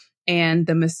 and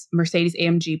the Mercedes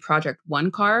AMG Project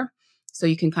 1 car. So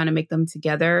you can kind of make them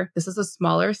together. This is a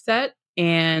smaller set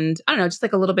and I don't know, just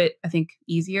like a little bit, I think,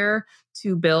 easier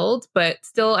to build, but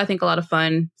still, I think a lot of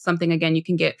fun. Something, again, you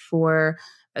can get for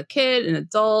a kid, an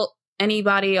adult,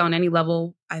 anybody on any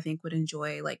level, I think would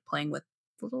enjoy like playing with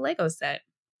the little Lego set.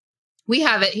 We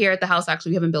have it here at the house.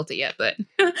 Actually, we haven't built it yet, but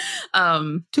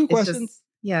 2 questions.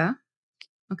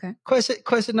 Okay.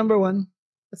 Question number 1.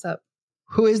 What's up?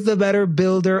 Who is the better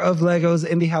builder of Legos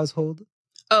in the household?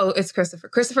 Oh, it's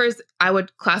Christopher. I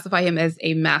would classify him as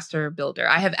a master builder.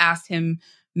 I have asked him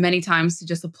many times to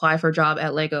just apply for a job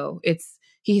at Lego.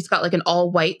 He's got like an all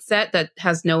white set that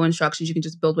has no instructions. You can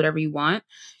just build whatever you want.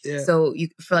 Yeah. So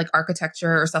for like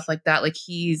architecture or stuff like that, like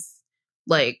he's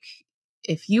like,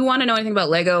 if you want to know anything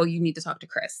about Lego, you need to talk to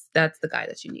Chris. That's the guy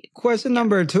that you need. Question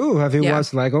number 2. Have you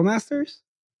watched Lego Masters?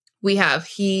 We have.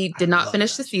 He did not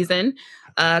finish the season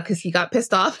because he got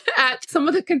pissed off at some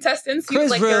of the contestants. He was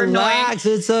Chris, like, they're relax.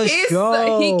 annoying. It's a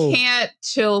show. He can't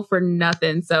chill for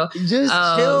nothing. So just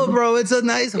chill, bro. It's a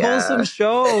nice, wholesome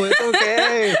show. It's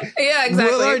okay. Yeah,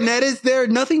 exactly. Will Arnett is there.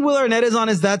 Nothing Will Arnett is on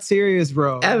is that serious,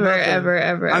 bro.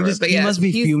 Ever. I'm just. He must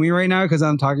be fuming right now because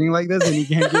I'm talking like this and he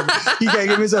can't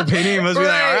give his opinion. He must be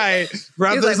like, all right,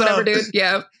 wrap this up. Whatever, dude.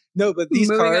 Yeah. No, but these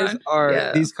cars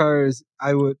are these cars.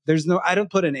 I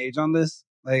don't put an age on this.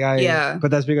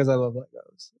 But that's because I love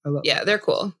Legos. They're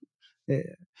cool. Yeah,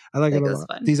 I like it a lot.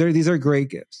 Fun. These are great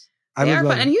gifts. They are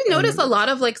fun, and you notice a lot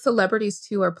of like celebrities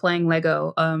too are playing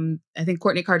Lego. I think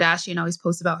Kourtney Kardashian always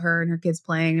posts about her and her kids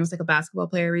playing. There was like a basketball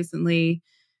player recently.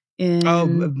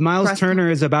 Miles Turner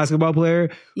is a basketball player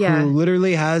who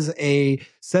literally has a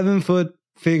 7-foot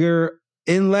figure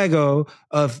in Lego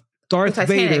of Darth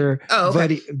Vader,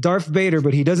 Darth Vader,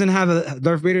 but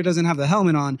Darth Vader doesn't have the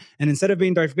helmet on, and instead of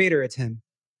being Darth Vader, it's him.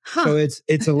 Huh. So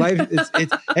it's a life,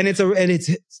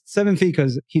 it's 7 feet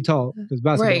because he's tall because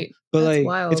basketball. Right. But that's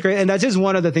wild. It's great, and that's just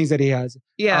one of the things that he has.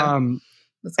 Yeah.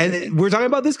 And we're talking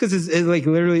about this because it's like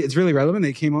literally it's really relevant.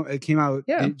 It came out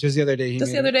just the other day.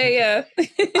 Yeah.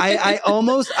 I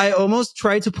almost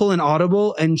tried to pull an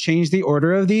audible and change the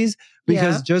order of these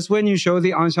because just when you show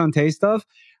the Enchante stuff.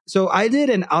 So I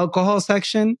did an alcohol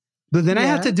section, but then I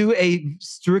had to do a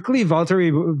strictly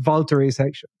Valtteri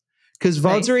section because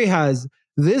Valtteri has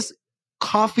this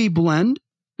coffee blend.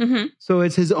 Mm-hmm. So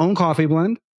it's his own coffee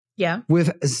blend. Yeah.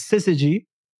 With syzygy,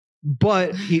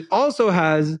 but he also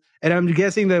has, and I'm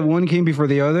guessing that one came before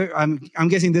the other. I'm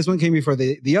guessing this one came before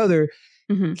the other.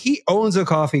 Mm-hmm. He owns a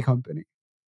coffee company.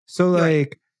 So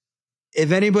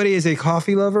if anybody is a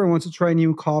coffee lover and wants to try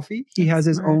new coffee, he has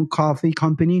his own coffee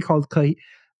company called Kahiwa.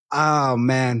 I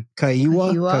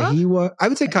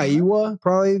would say Kahiwa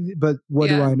probably, but what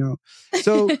do I know?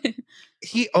 So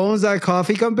he owns that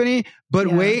coffee company, but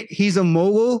wait, he's a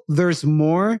mogul. There's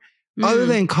more. Other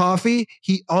than coffee,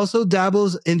 he also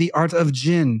dabbles in the art of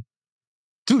gin.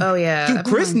 Dude,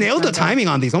 Chris nailed the timing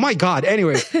on these. Oh my God.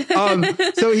 Anyway,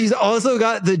 so he's also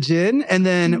got the gin. And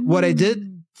then what I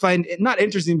did find not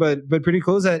interesting, but pretty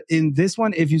cool is that in this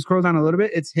one, if you scroll down a little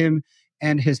bit, it's him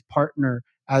and his partner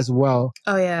as well.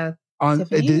 Oh yeah.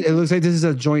 It looks like this is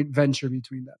a joint venture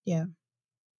between them. Yeah.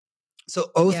 So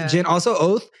Oath Gin, also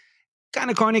Oath, kind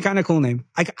of corny, kind of cool name.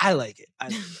 I like it.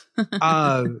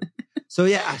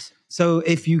 So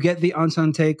if you get the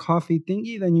Enchante coffee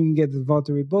thingy, then you can get the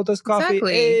Valtteri Bottas coffee.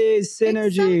 Exactly. Hey, synergy.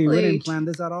 Exactly. We didn't plan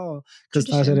this at all because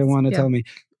Tasha didn't want to tell me.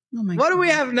 Oh my what do we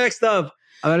have next up?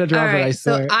 I'm gonna drop it. I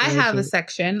swear. So I have a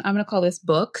section. I'm gonna call this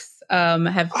books. I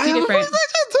have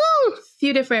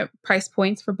few different price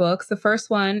points for books. The first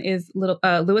one is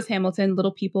Lewis Hamilton,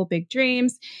 Little People, Big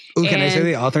Dreams. Ooh, can I say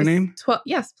the author name?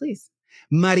 Yes, please.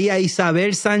 Maria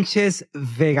Isabel Sanchez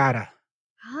Vegara.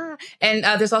 And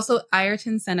there's also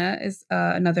Ayrton Senna is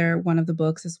another one of the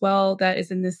books as well that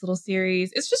is in this little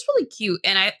series. It's just really cute.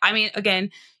 And I mean,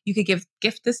 again, you could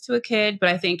gift this to a kid, but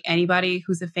I think anybody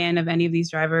who's a fan of any of these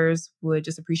drivers would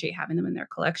just appreciate having them in their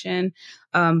collection.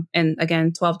 And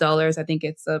again, $12. I think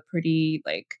it's a pretty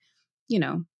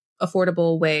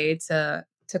affordable way to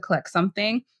collect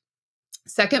something.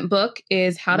 Second book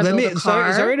is How to Build a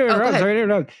Car. Sorry to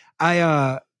interrupt.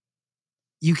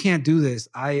 You can't do this.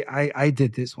 I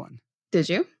did this one. Did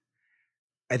you?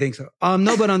 I think so.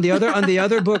 No, but on the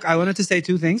other book, I wanted to say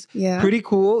two things. Yeah. Pretty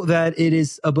cool that it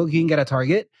is a book you can get at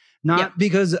Target. Not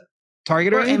because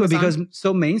Target or anything, but because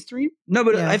so mainstream. No,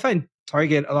 but I find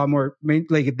Target a lot more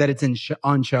that it's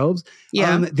on shelves.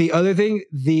 Yeah. The other thing,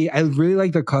 I really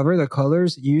like the cover, the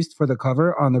colors used for the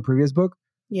cover on the previous book.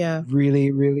 Yeah.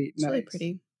 Really, really it's nice. Really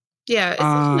pretty. Yeah, it's such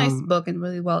a nice book and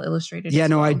really well illustrated.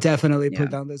 Yeah, I definitely put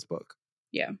down this book.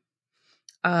 Yeah.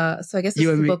 So I guess this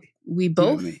is the book we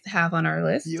both have on our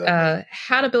list.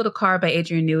 How to Build a Car by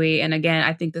Adrian Newey. And again,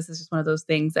 I think this is just one of those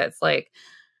things that's like,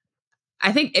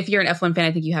 I think if you're an F1 fan,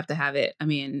 I think you have to have it. I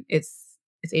mean, it's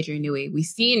Adrian Newey. We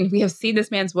have seen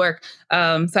this man's work.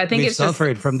 So I think We've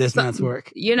suffered from this man's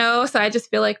work. So I just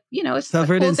feel like, it's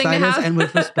suffered a cool in thing to silence have. and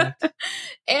with respect.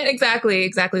 And exactly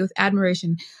with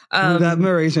admiration. With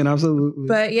admiration, absolutely.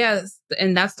 But yeah,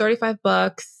 and that's $35.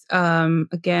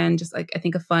 Again, just like I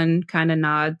think a fun kind of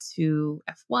nod to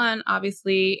F1,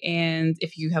 obviously. And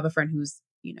if you have a friend who's,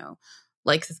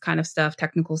 likes this kind of stuff,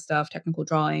 technical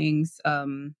drawings, I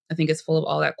think it's full of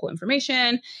all that cool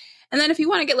information. And then if you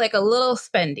want to get like a little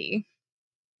spendy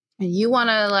and you want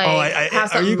to like have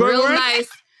something real nice.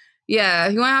 Yeah,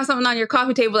 if you want to have something on your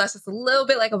coffee table that's just a little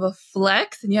bit like of a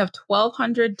flex and you have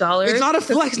 $1,200. It's not a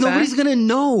flex. Nobody's going to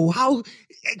know how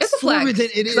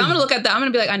exorbitant it is. I'm going to look at that. I'm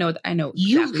going to be like, I know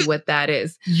exactly what that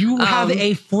is. You have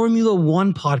a Formula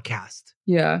One podcast.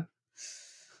 Yeah.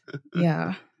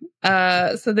 Yeah.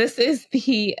 So this is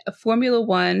the Formula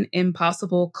One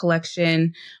Impossible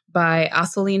Collection by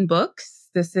Asseline Books.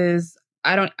 This is,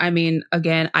 I don't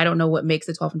know what makes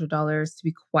it $1,200, to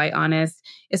be quite honest.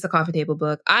 It's a coffee table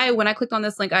book. When I clicked on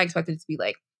this link, I expected it to be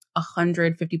like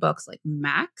 $150 like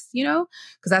max, because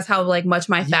that's how like much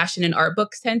my fashion and art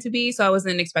books tend to be. So I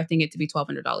wasn't expecting it to be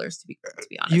 $1,200 to be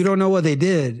honest. You don't know what they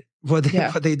did. What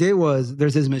they did was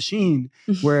there's this machine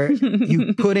where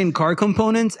you put in car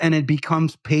components and it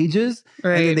becomes pages,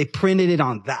 right? And then they printed it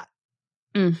on that.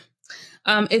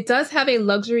 It does have a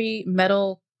luxury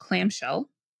metal clamshell.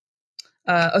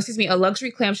 A luxury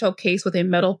clamshell case with a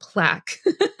metal plaque.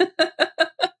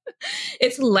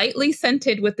 It's lightly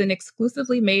scented with an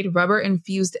exclusively made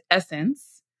rubber-infused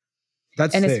essence.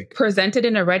 That's sick. It's presented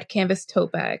in a red canvas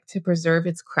tote bag to preserve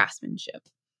its craftsmanship.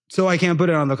 So I can't put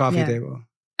it on the coffee table.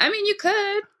 I mean, you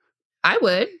could. I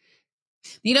would.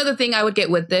 The thing I would get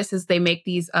with this is they make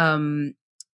these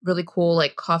really cool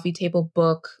like coffee table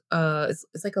book.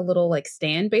 It's like a little like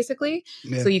stand basically.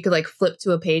 Yeah. So you could like flip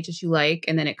to a page that you like,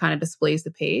 and then it kind of displays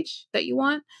the page that you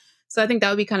want. So I think that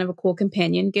would be kind of a cool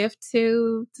companion gift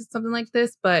to something like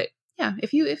this. But yeah,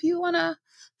 if you want to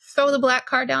throw the black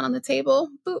card down on the table,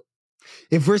 boop.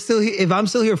 If I'm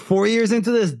still here 4 years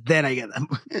into this, then I get them.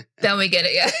 Then we get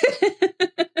it. Yeah.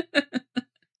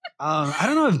 I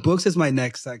don't know if books is my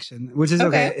next section, which is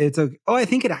okay. It's okay. Oh, I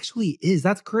think it actually is.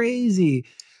 That's crazy.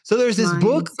 So there's this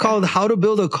book called How to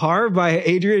Build a Car by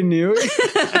Adrian Newey.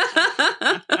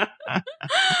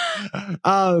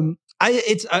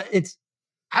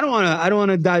 I don't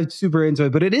want to dive super into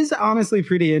it, but it is honestly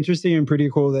pretty interesting and pretty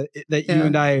cool that you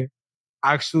and I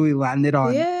actually landed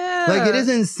on. Yeah. Like it is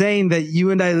insane that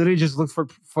you and I literally just looked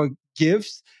for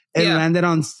gifts and landed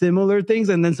on similar things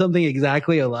and then something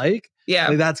exactly alike. Yeah.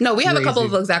 Like, we have a couple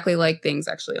of exactly like things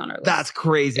actually on our list. That's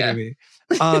crazy to me.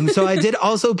 So I did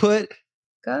also put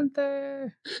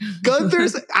Guenther.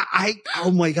 Guenther's oh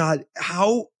my God.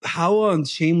 How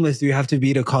shameless do you have to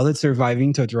be to call it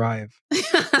surviving to drive?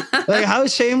 Like how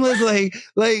shameless,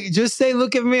 like just say,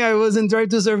 look at me, I wasn't Drive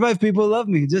to Survive. People love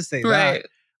me. Just say that.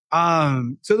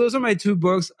 So those are my two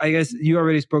books. I guess you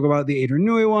already spoke about the Adrian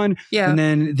Newey one. Yeah. And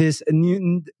then this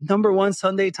new #1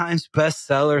 Sunday Times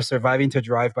bestseller, Surviving to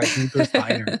Drive by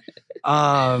Steiner.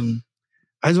 I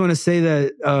just want to say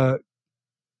that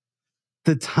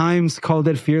the Times called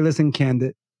it fearless and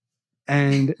candid.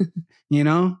 And,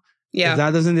 if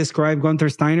that doesn't describe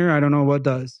Guenther Steiner, I don't know what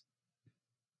does.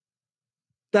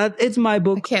 That it's my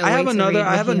book. I have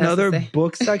another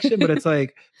book section, but it's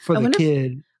like for the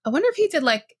kid. I wonder if he did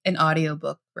like an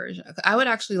audiobook version. I would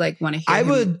actually like want to hear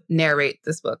him narrate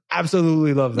this book.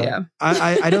 Absolutely love that. Yeah.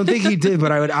 I don't think he did,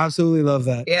 but I would absolutely love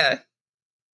that. Yeah.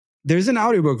 There's an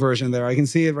audiobook version there. I can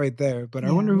see it right there, but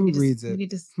I wonder who reads it. We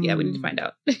need to find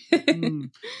out. We'll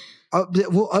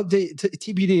update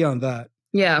TBD on that.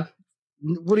 Yeah.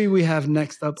 What do we have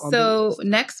next up? So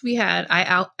next we had,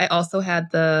 I also had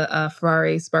the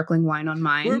Ferrari sparkling wine on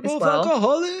mine. We're both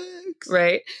alcoholics.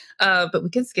 Right. But we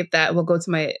can skip that. We'll go to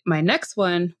my next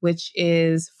one, which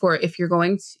is for if you're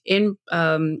going in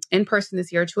person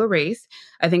this year to a race.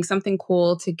 I think something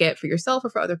cool to get for yourself or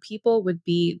for other people would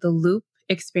be the Loop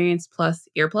Experience Plus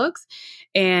earplugs.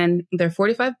 And they're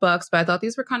 $45, but I thought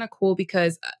these were kind of cool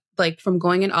because like from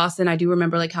going in Austin, I do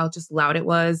remember like how just loud it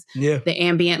was. Yeah. The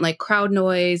ambient like crowd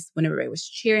noise when everybody was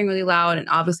cheering really loud, and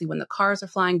obviously when the cars are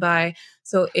flying by.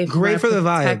 So if great for the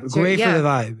vibe.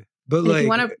 But like, if you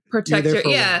want to protect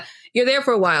you're there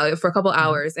for a while, for a couple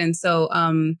hours. And so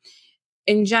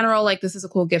in general, like this is a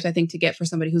cool gift, I think, to get for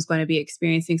somebody who's going to be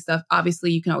experiencing stuff.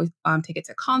 Obviously, you can always take it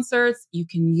to concerts. You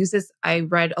can use this. I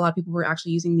read a lot of people were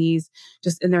actually using these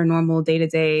just in their normal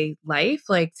day-to-day life,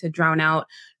 like to drown out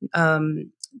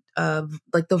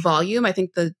like the volume. I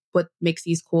think what makes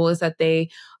these cool is that they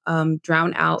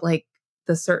drown out like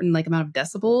the certain like amount of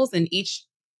decibels, and each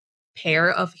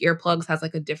pair of earplugs has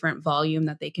like a different volume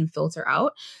that they can filter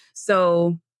out.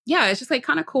 So yeah, it's just like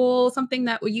kind of cool. Something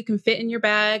that you can fit in your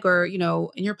bag or,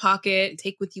 in your pocket,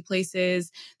 take with you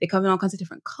places. They come in all kinds of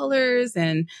different colors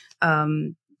and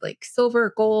like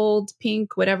silver, gold,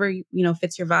 pink, whatever,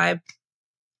 fits your vibe.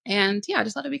 And yeah, I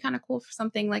just thought it'd be kind of cool for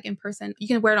something like in person. You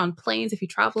can wear it on planes if you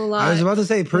travel a lot. I was about to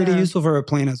say pretty useful for a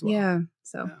plane as well. Yeah.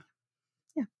 So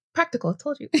practical. I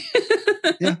told you.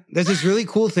 Yeah. There's this really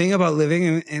cool thing about living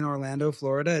in Orlando,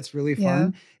 Florida. It's really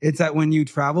fun. Yeah. It's that when you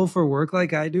travel for work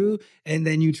like I do, and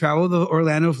then you travel to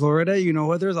Orlando, Florida, you know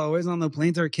what? There's always on the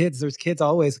planes are kids. There's kids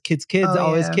always. Kids,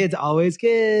 always kids, always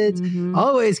kids,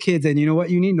 always kids. And you know what?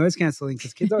 You need noise canceling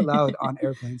because kids are loud on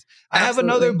airplanes. I have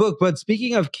another book, but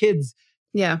speaking of kids,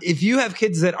 if you have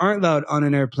kids that aren't loud on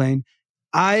an airplane,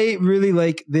 I really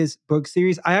like this book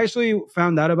series. I actually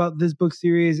found out about this book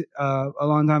series a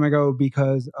long time ago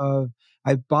because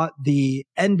I bought the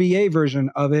NBA version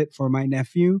of it for my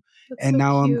nephew. That's and so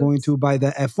now cute. I'm going to buy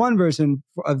the F1 version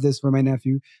of this for my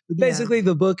nephew. But basically,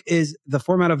 the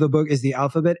format of the book is the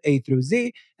alphabet A through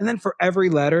Z. And then for every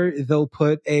letter, they'll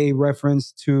put a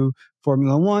reference to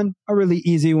Formula One, a really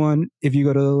easy one. If you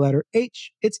go to the letter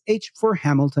H, it's H for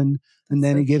Hamilton. And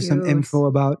then it gives some info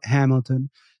about Hamilton.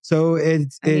 So I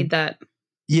need that.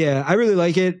 Yeah, I really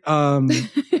like it. I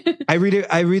read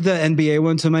the NBA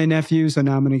one to my nephew, so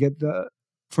now I'm gonna get the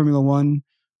Formula One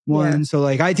one. Yeah. So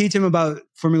like I teach him about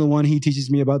Formula One, he teaches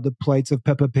me about the plights of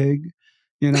Peppa Pig,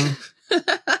 you know.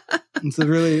 It's a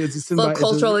little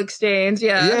cultural exchange.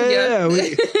 Yeah.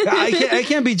 I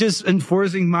can't be just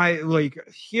enforcing my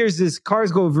here's this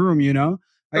cars go vroom, you know.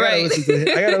 I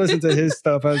gotta listen to his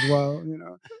stuff as well, you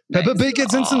know. Nice. Peppa Pig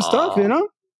gets in some stuff, you know.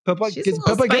 Peppa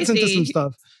gets into some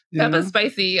stuff. Peppa's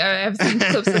spicy. I've seen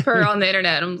clips of her on the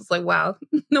internet. I'm just like, wow.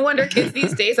 No wonder kids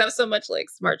these days have so much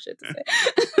smart shit to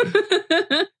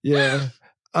say. Yeah.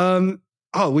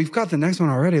 We've got the next one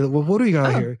already. Well, what do we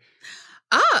got here?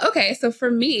 Okay. So for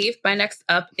me, my next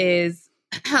up is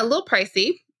a little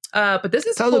pricey. But this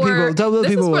is tell the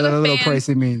people what a little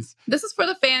pricey means. This is for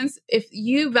the fans. If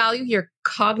you value your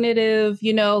cognitive,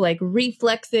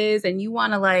 reflexes, and you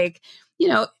want to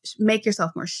make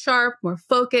yourself more sharp, more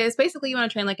focused. Basically, you want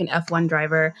to train like an F1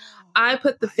 driver. I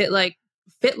put the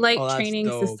FitLight training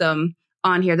system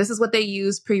on here. This is what they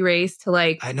use pre-race to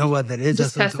I know what that is.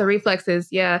 Just test the reflexes.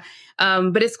 Yeah.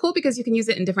 But it's cool because you can use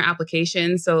it in different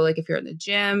applications. So if you're in the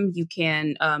gym, you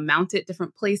can mount it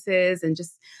different places and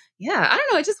just, I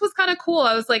don't know. It just was kind of cool.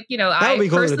 I was like, I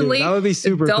personally that would be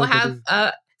super don't have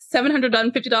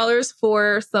 $750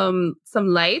 for some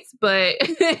lights, but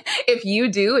if you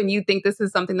do and you think this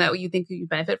is something that you think you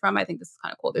benefit from, I think this is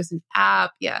kind of cool. There's an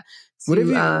app, what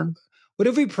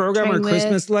if we program our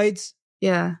Christmas lights?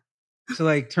 Yeah.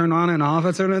 To turn on and off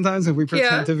at certain times, and we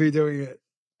pretend to be doing it.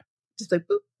 Just boop,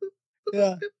 boop, boop,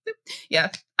 boop, boop. Yeah.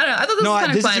 I don't know. I thought this was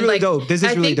kind of fun. Is really dope. This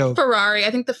is really dope.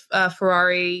 I think the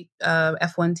Ferrari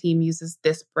F1 team uses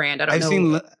this brand. I've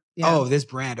seen. Oh, this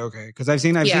brand. Okay. Because I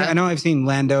know I've seen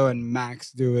Lando and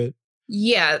Max do it.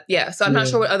 Yeah. So I'm not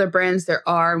sure what other brands there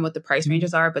are and what the price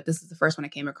ranges are, but this is the first one I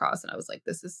came across. And I was like,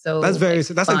 this is so that's very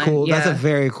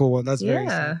cool one. That's very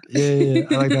sick. Yeah.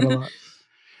 I like that a lot.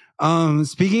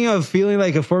 Speaking of feeling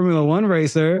like a Formula One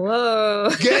racer,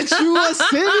 whoa, get you a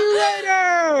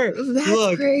simulator.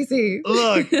 That's crazy.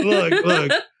 Look.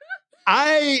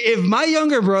 If my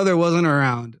younger brother wasn't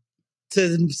around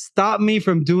to stop me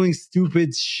from doing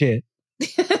stupid shit,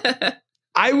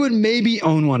 I would maybe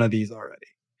own one of these already.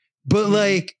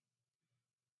 But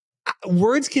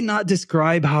words cannot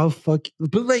describe how what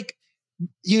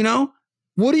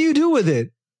do you do with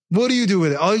it?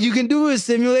 All you can do is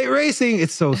simulate racing.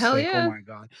 It's so Hell sick. Yeah. Oh my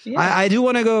God. Yeah. I do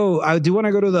want to go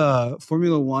to the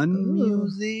Formula One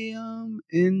museum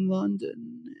in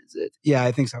London. Is it? Yeah,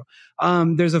 I think so.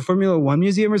 There's a Formula One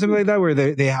museum or something like that where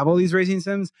they have all these racing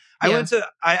sims. I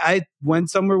went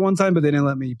somewhere one time, but they didn't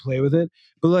let me play with it.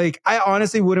 But I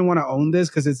honestly wouldn't want to own this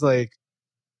because it's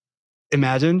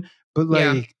imagine, but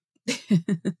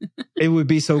it would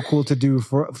be so cool to do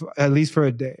for at least for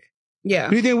a day. Yeah.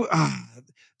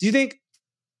 Do you think?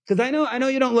 Because I know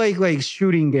you don't like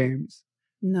shooting games.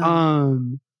 No.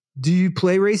 Do you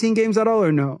play racing games at all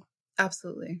or no?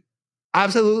 Absolutely.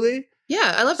 Absolutely.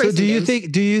 Yeah, I love racing games.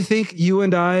 Do you think you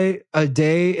and I a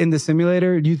day in the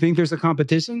simulator? Do you think there's a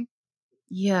competition?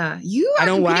 Yeah, you. I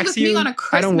don't wax you. On a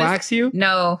Christmas. I don't wax you.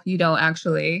 No, you don't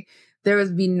actually. There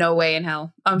would be no way in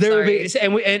hell. I'm sorry.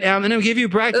 And I'm going to give you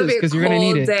practice because you're going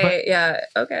to need it. Day. Yeah.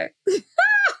 Okay.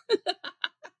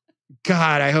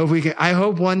 God, I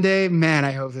hope one day, man,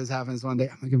 I hope this happens one day.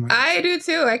 I do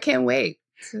too. I can't wait.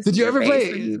 Did you ever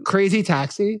play Crazy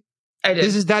Taxi? I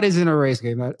did. That isn't a race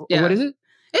game. What is it?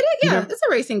 It is, yeah. It's a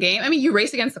racing game. I mean, you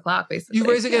race against the clock, basically. You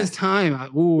race against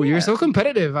time. Ooh, you're so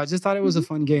competitive. I just thought it was a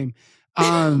fun game.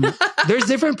 There's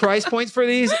different price points for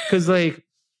these because,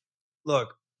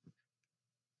 look,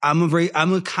 I'm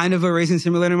a kind of a racing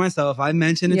simulator myself. I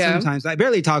mention it sometimes. I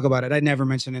barely talk about it. I never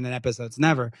mention it in episodes,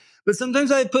 never. But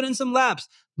sometimes I put in some laps.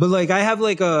 But I have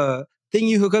thing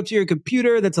you hook up to your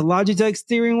computer that's a Logitech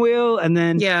steering wheel, and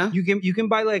then you can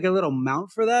buy like a little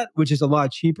mount for that, which is a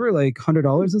lot cheaper, like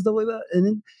 $100 and stuff like that, and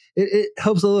then it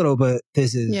helps a little. But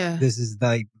this is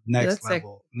like next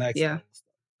level, level stuff.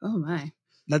 Oh my,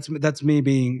 that's me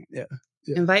being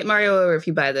Invite Mario over if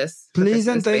you buy this. Please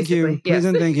and thank you. Please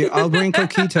and thank you. I'll bring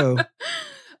Coquito.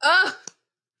 I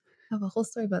have a whole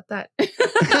story about that.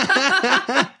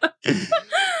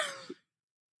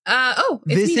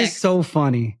 This is so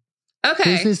funny.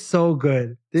 Okay. This is so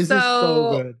good. This is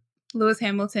so good. Lewis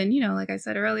Hamilton, like I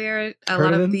said earlier, a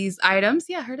lot of these items.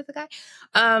 Yeah, I heard of the guy.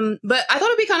 But I thought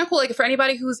it'd be kind of cool, like for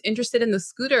anybody who's interested in the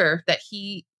scooter that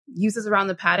he uses around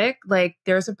the paddock. Like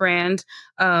there's a brand.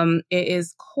 It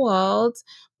is called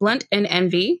Blunt and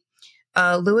Envy.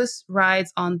 Lewis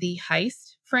rides on the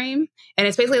Heist frame, and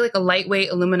it's basically like a lightweight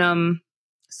aluminum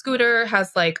scooter,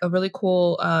 has like a really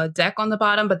cool deck on the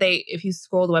bottom, but if you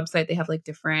scroll the website, they have like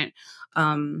different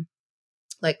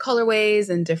like colorways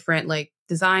and different like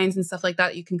designs and stuff like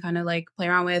that you can kind of like play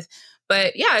around with.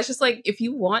 But yeah, it's just like if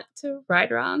you want to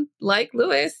ride around like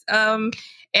Lewis, and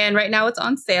right now it's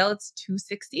on sale. It's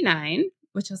 $269,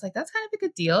 which I was like, that's kind of a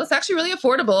good deal. It's actually really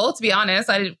affordable, to be honest.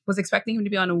 I was expecting him to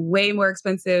be on a way more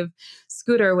expensive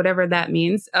scooter, whatever that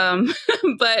means.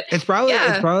 But it's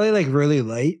probably like really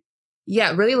light.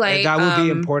 Yeah, really light. Like that would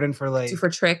be important for like for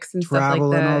tricks and stuff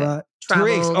like that. And all that.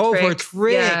 Tricks. For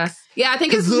tricks. Yeah, I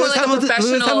think it's more like a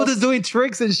professional. Lewis Hamilton's doing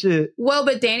tricks and shit. Well,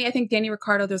 but I think Danny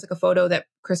Ricciardo, there's like a photo that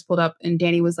Chris pulled up, and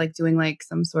Danny was like doing like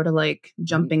some sort of like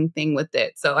jumping thing with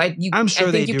it. So I'm sure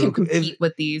I think you can compete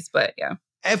with these, but yeah.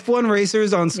 F1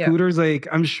 racers on scooters, like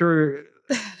I'm sure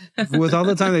with all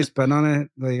the time they spend on it,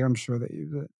 like I'm sure they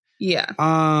use it. Yeah.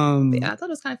 I thought it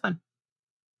was kind of fun.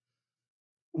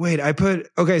 Wait,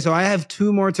 so I have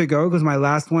 2 more to go because my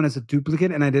last one is a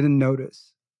duplicate and I didn't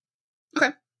notice.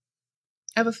 Okay.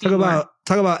 I have a few more.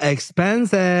 Talk about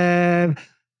expensive.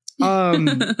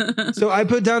 So I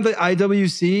put down the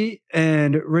IWC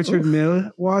and Richard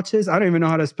Mille watches. I don't even know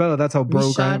how to spell it. That's how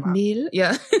broke I am. Mille?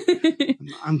 Yeah.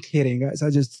 I'm kidding, guys.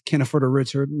 I just can't afford a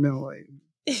Richard Mille.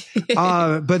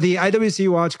 But the IWC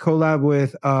watch collab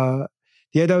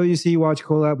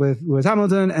with Lewis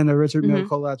Hamilton, and the Richard Mille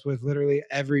collabs with literally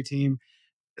every team.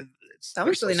 That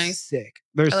was really nice. Sick.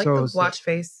 I like the watch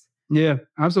face. Yeah,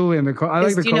 absolutely. And do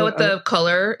you know what the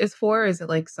color is for? Is it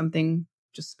like something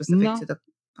just specific to the?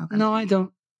 Okay. No, I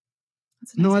don't.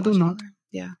 Nice I do not. Color.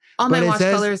 Yeah, all my watch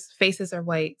colors faces are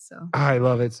white. So I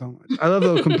love it so much. I love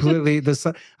the completely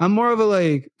I'm more of a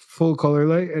like full color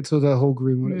light, and so the whole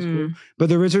green one is cool. But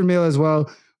the Richard Mille as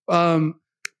well. The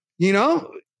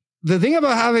thing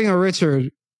about having a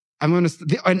Richard, an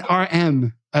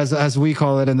RM as we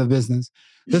call it in the business.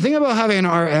 The thing about having an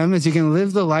RM is you can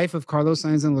live the life of Carlos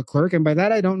Sainz and Leclerc. And by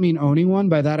that, I don't mean owning one.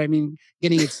 By that, I mean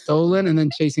getting it stolen and then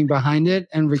chasing behind it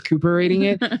and recuperating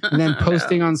it and then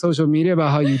posting on social media about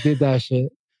how you did that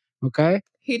shit. Okay?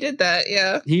 He did that,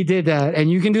 yeah. He did that. And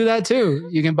you can do that too.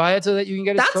 You can buy it so that you can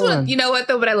get it stolen. You know what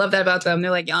though? But I love that about them. They're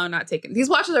like, y'all are not taking. These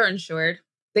watches are insured.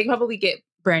 They can probably get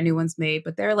brand new ones made,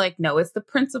 but they're like, no, it's the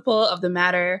principle of the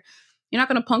matter. You're not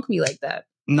going to punk me like that.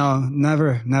 No,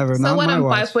 never. So not when I'm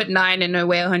 5'9" and I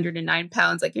weigh 109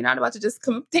 pounds, like you're not about to just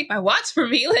come take my watch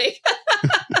from me, like.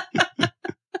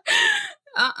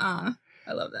 I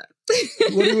love that.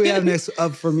 What do we have next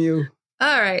up from you?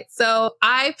 All right, so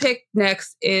I picked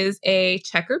next is a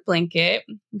checker blanket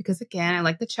because again, I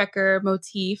like the checker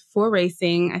motif for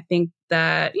racing. I think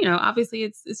that obviously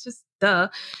it's just duh.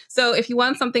 So if you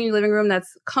want something in your living room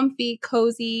that's comfy,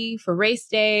 cozy for race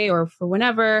day or for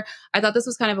whenever, I thought this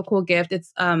was kind of a cool gift.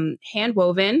 It's hand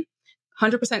woven,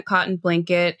 100% cotton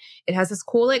blanket. It has this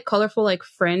cool like colorful like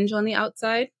fringe on the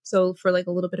outside, so for like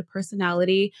a little bit of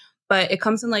personality. But it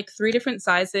comes in like 3 different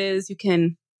sizes. You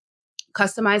can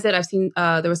customize it. I've seen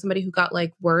there was somebody who got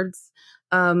like words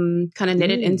kind of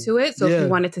knitted into it. So if you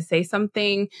wanted to say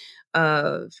something,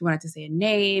 if you wanted to say a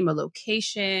name, a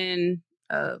location,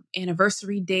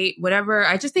 anniversary date, whatever.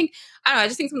 I just think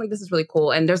something like this is really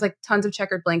cool. And there's like tons of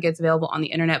checkered blankets available on the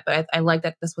internet, but I like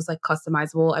that this was like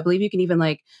customizable. I believe you can even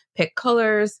like pick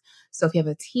colors. So if you have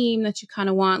a team that you kind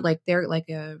of want, like they're like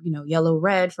a, yellow,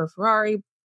 red for Ferrari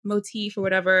motif or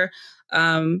whatever.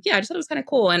 I just thought it was kind of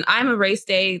cool. And I'm a race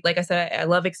day. Like I said, I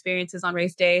love experiences on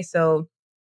race day. So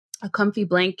a comfy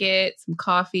blanket, some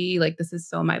coffee, like this is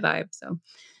so my vibe. So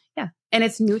yeah. And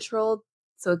it's neutral.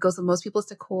 So it goes with most people's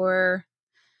decor.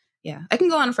 Yeah. I can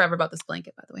go on forever about this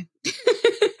blanket, by the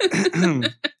way.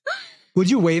 Would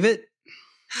you wave it?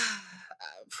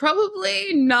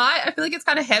 Probably not. I feel like it's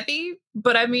kind of heavy,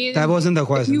 but I mean, that wasn't the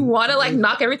question. If you want to like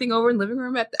knock everything over in the living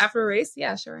room after a race,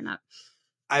 yeah, sure, or not.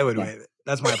 I would wave it.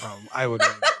 That's my problem. I would wave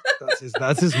it.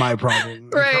 That's just my problem.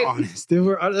 Right. If we're honest. If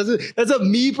we're honest. That's a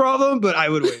me problem, but I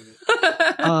would waive it.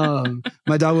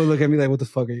 My dog would look at me like, what the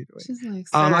fuck are you doing? She's like,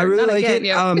 I really like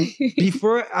again. it. Yep.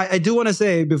 Before I do want to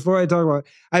say, before I talk about it,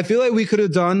 I feel like we could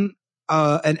have done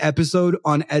an episode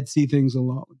on Etsy things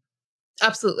alone.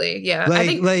 Absolutely. Yeah.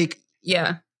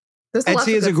 Yeah.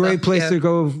 Etsy is a great place to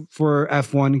go for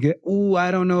F1.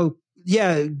 I don't know.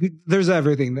 Yeah, there's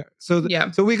everything there. So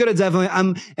we could have definitely.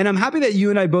 I'm happy that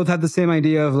you and I both had the same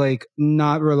idea of like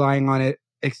not relying on it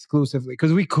exclusively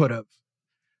because we could have.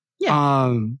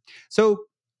 Yeah. So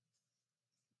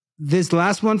this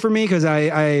last one for me, because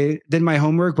I did my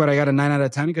homework, but I got a 9 out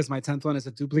of 10 because my 10th one is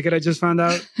a duplicate. I just found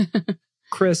out,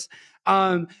 Chris.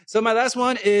 So my last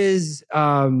one is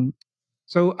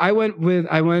so I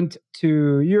went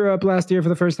to Europe last year for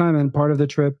the first time, and part of the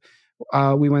trip.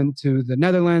 We went to the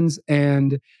Netherlands,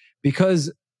 and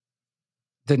because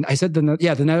the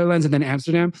Netherlands and then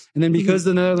Amsterdam, and then because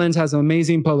the Netherlands has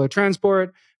amazing public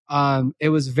transport, it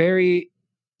was very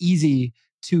easy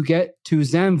to get to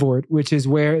Zandvoort, which is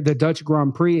where the Dutch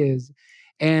Grand Prix is.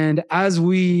 And as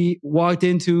we walked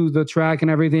into the track and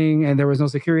everything, and there was no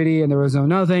security and there was no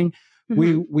nothing,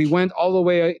 we went all the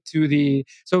way to the.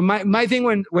 So my thing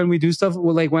when we do stuff,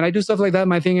 like when I do stuff like that,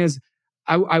 my thing is.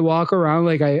 I walk around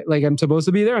like I'm supposed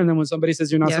to be there, and then when somebody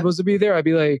says you're not supposed to be there, I'd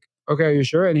be like, "Okay, are you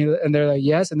sure?" And they're like,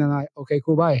 "Yes," and then okay,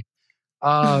 cool, bye.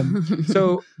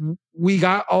 So we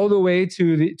got all the way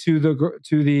to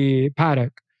the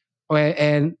paddock,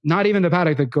 and not even the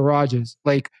paddock, the garages,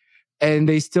 and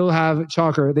they still have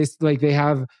chalker. They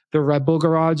have the Red Bull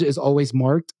garage is always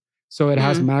marked, so it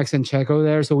has Max and Checo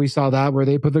there. So we saw that where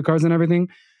they put the cars and everything,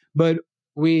 but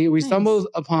we stumbled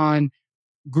upon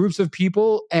groups of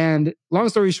people, and long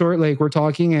story short, like we're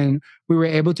talking and we were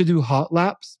able to do hot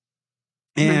laps,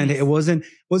 and it wasn't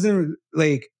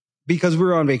like, because we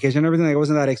were on vacation and everything, like it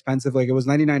wasn't that expensive. Like it was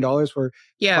 $99 for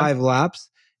 5 laps,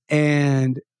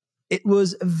 and it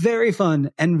was very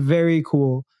fun and very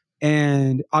cool.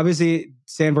 And obviously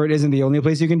Zandvoort isn't the only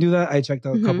place you can do that. I checked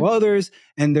out a couple others,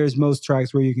 and there's most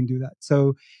tracks where you can do that.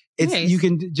 So it's you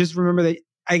can just remember that.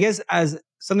 I guess as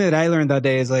something that I learned that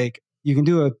day is like you can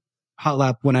do a hot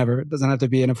lap whenever. It doesn't have to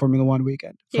be in a Formula One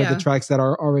weekend for the tracks that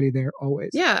are already there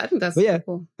always. Yeah, I think that's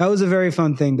cool. That was a very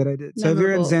fun thing that I did. So if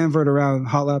you're in Zandvoort around,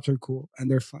 hot laps are cool and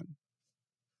they're fun.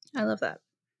 I love that.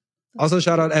 Also,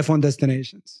 shout out F1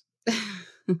 Destinations.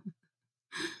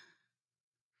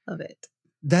 Love it.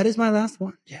 That is my last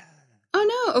one. Yeah.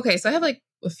 Oh no. Okay, so I have like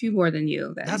a few more than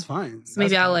you then. That's fine. So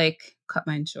maybe I'll like cut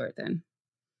mine short then.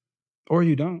 Or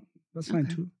you don't. That's fine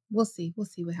too. We'll see. We'll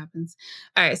see what happens.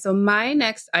 All right. So my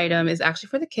next item is actually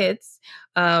for the kids.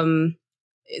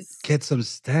 Get some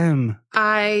STEM.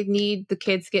 I need the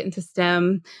kids to get into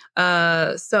STEM.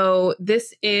 So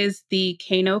this is the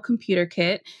Kano computer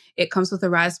kit. It comes with a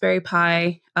Raspberry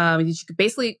Pi.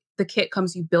 Basically, the kit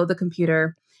comes, you build the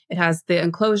computer. It has the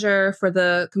enclosure for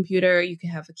the computer. You can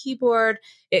have a keyboard.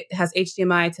 It has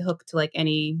HDMI to hook to like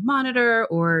any monitor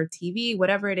or TV,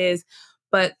 whatever it is.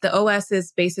 But the OS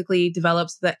is basically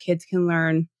developed so that kids can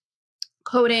learn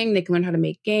coding. They can learn how to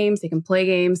make games. They can play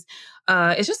games.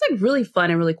 It's just like really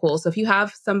fun and really cool. So if you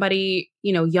have somebody,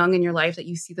 young in your life that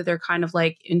you see that they're kind of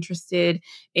like interested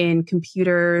in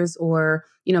computers, or,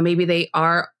 maybe they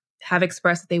have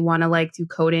expressed that they want to like do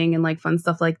coding and like fun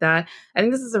stuff like that, I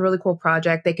think this is a really cool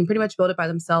project. They can pretty much build it by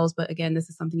themselves. But again, this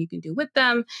is something you can do with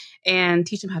them and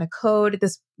teach them how to code.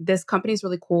 This company is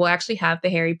really cool. I actually have the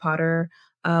Harry Potter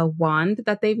wand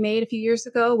that they've made a few years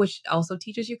ago, which also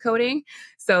teaches you coding.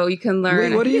 So you can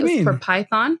learn. Wait, what do you mean? For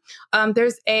Python.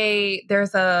 There's a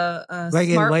like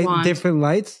smart wand. Different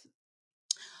lights.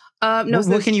 No.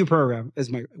 What can you program?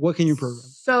 What can you program?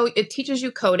 So it teaches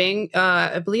you coding.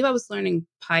 I believe I was learning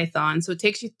Python. So it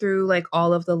takes you through like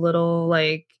all of the little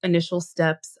like initial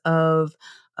steps of,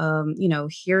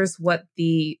 here's what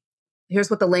the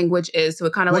language is. So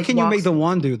it kind of like. What can you make the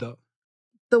wand do though?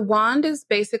 The wand is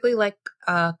basically like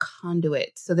a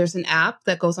conduit. So there's an app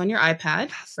that goes on your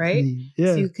iPad, right?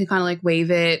 Yeah. So you can kind of like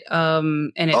wave it.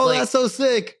 And it that's so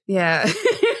sick. Yeah.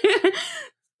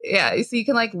 Yeah. So you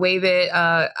can like wave it.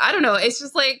 I don't know. It's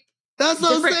just like. That's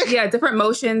so sick. Yeah. Different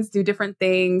motions do different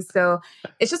things. So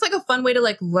it's just like a fun way to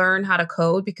like learn how to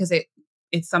code because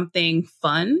it's something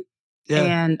fun. Yeah.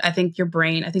 And I think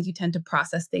you tend to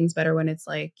process things better when it's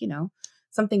like,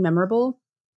 something memorable.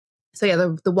 So yeah,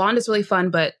 the wand is really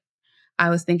fun, but I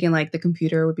was thinking like the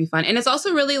computer would be fun. And it's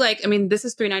also really like, this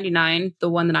is $399, the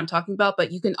one that I'm talking about,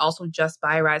 but you can also just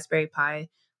buy Raspberry Pi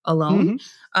alone.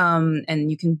 And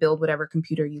you can build whatever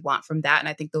computer you want from that. And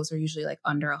I think those are usually like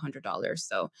under $100.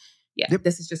 So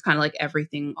this is just kind of like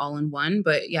everything all in one.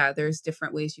 But yeah, there's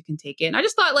different ways you can take it. And I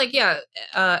just thought like,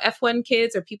 F1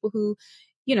 kids or people who,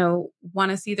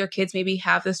 want to see their kids maybe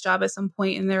have this job at some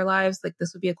point in their lives. Like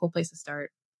this would be a cool place to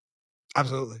start.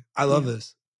 Absolutely. I love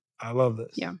this. I love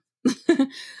this. Yeah.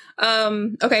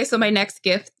 Okay. So my next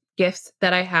gifts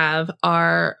that I have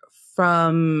are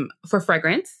for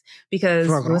fragrance, because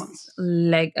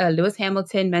Lewis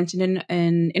Hamilton mentioned in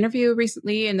an interview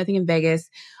recently, and I think in Vegas,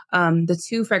 the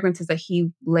two fragrances that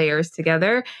he layers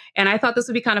together. And I thought this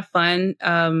would be kind of fun.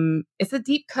 It's a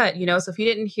deep cut, so if you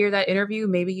didn't hear that interview,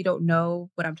 maybe you don't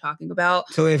know what I'm talking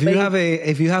about. So if you have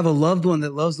a loved one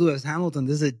that loves Lewis Hamilton,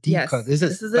 this is a deep cut. This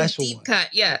is a deep one. Cut.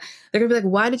 Yeah. They're gonna be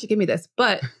like, why did you give me this?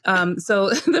 But so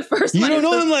the first you one, don't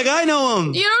know him like I know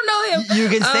him. You don't know him. You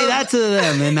can say that to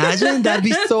them. Imagine that'd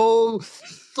be so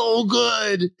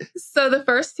good. So the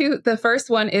first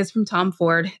one is from Tom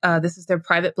Ford. This is their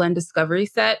private blend discovery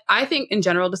set. I think in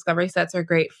general, discovery sets are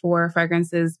great for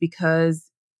fragrances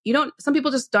because some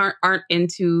people just aren't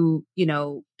into,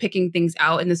 picking things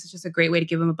out. And this is just a great way to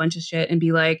give them a bunch of shit and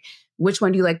be like, which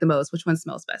one do you like the most? Which one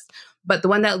smells best? But the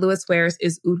one that Lewis wears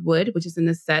is Oud Wood, which is in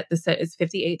this set. The set is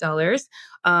 $58.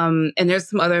 And there's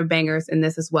some other bangers in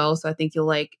this as well. So I think you'll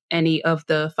like any of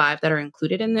the 5 that are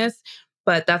included in this.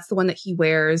 But that's the one that he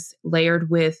wears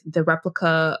layered with the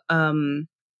replica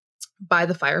By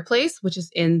the Fireplace, which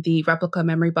is in the replica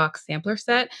memory box sampler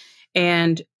set.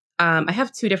 And I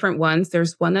have 2 different ones.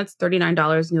 There's one that's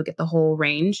 $39 and you'll get the whole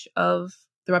range of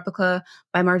the replica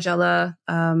by Margiela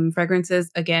fragrances.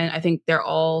 Again, I think they're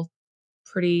all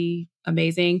pretty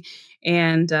amazing.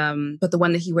 And but the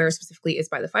one that he wears specifically is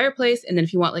By the Fireplace. And then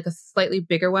if you want like a slightly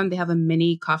bigger one, they have a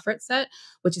mini coffret set,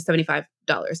 which is $75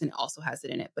 and it also has it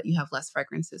in it, but you have less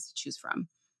fragrances to choose from.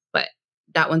 But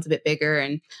that one's a bit bigger,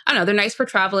 and I don't know, they're nice for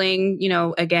traveling.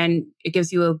 Again, it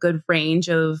gives you a good range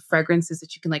of fragrances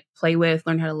that you can like play with,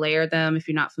 learn how to layer them if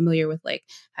you're not familiar with like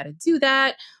how to do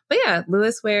that. But yeah,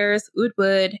 Lewis wears Oud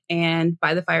Wood and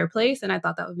By the Fireplace, and I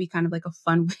thought that would be kind of like a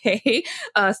fun way,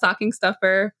 stocking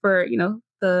stuffer for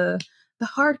the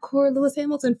hardcore Lewis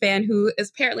Hamilton fan who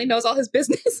apparently knows all his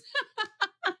business.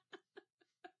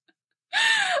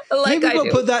 Like I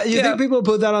do. Think people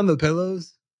put that on the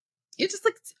pillows? It's just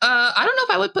like, I don't know if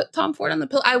I would put Tom Ford on the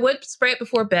pillow. I would spray it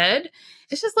before bed.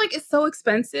 It's just like, it's so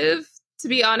expensive, to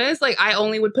be honest. Like I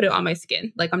only would put it on my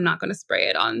skin. Like I'm not going to spray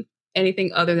it on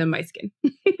anything other than my skin.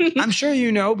 I'm sure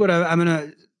but I'm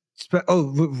going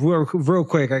to, real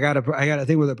quick. I got a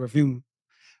thing with a perfume.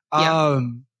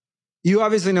 You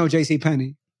obviously know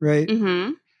JCPenney, right?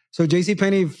 Mm-hmm. So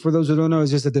JCPenney, for those who don't know, is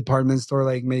just a department store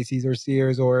like Macy's or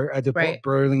Sears or a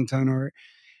Burlington or...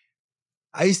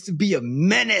 I used to be a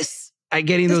menace at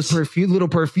getting those little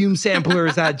perfume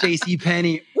samplers at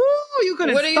JCPenney. Woo, you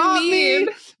couldn't stop me.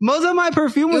 Most of my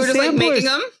perfume was samplers. Like making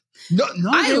them?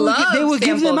 No, they would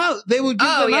give them out. They would give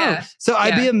them out. So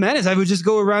I'd be a menace. I would just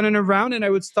go around and around and I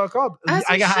would stock up.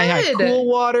 I had Cool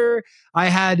Water. I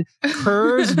had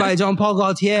Curves by Jean-Paul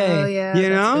Gaultier. Oh, yeah. That's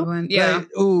a good one. Yeah.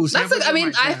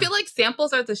 Like, I feel like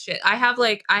samples are the shit. I have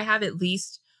at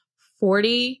least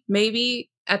 40 maybe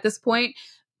at this point.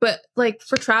 But like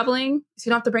for traveling, so you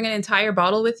don't have to bring an entire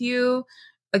bottle with you.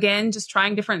 Again, just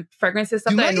trying different fragrances,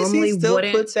 stuff that I normally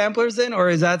wouldn't put samplers in, or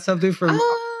is that something from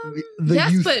the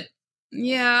youth? But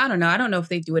yeah, I don't know. I don't know if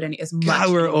they do it as much.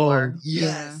 God, we're anymore. Old.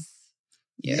 Yes.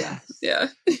 Yeah.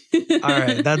 All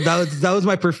right, that was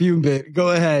my perfume bit.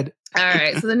 Go ahead. All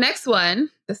right, so the next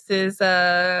one, this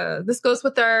goes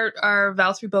with our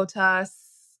Valtteri Bottas,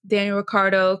 Daniel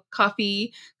Ricciardo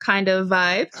coffee kind of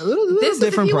vibe. A little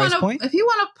different price point. If you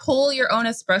want to pull your own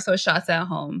espresso shots at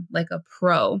home like a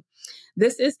pro,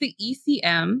 this is the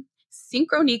ECM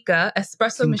Syncronica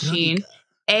Espresso Machine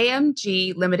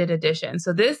AMG Limited Edition.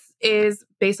 So this is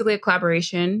basically a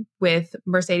collaboration with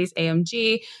Mercedes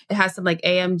AMG. It has some like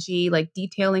AMG like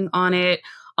detailing on it,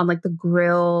 on like the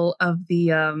grill of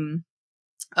the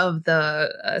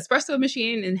espresso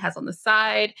machine, and has on the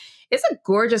side. It's a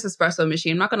gorgeous espresso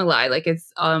machine. I'm not gonna lie. Like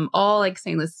it's all like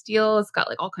stainless steel. It's got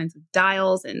like all kinds of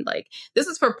dials, and like this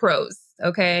is for pros.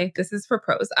 Okay, this is for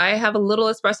pros. I have a little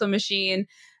espresso machine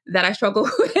that I struggle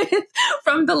with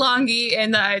from DeLonghi,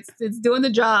 and it's doing the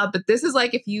job. But this is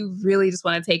like if you really just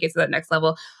want to take it to that next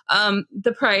level.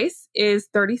 The price is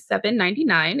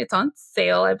 $37.99. It's on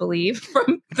sale, I believe,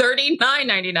 from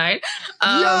 $39.99.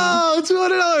 Yo,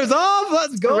 $200 off.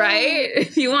 Let's go. Right?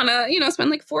 If you want to, spend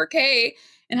like $4K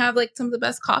and have like some of the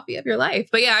best coffee of your life.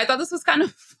 But yeah, I thought this was kind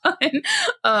of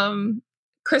fun.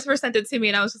 Christopher sent it to me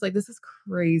and I was just like, this is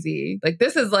crazy. Like,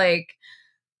 this is like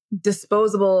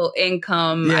disposable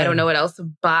income. Yeah. I don't know what else to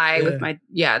buy with my,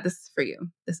 this is for you.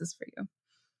 This is for you.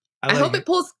 I hope it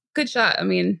pulls good shot. I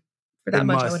mean, For that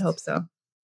much, I would hope so.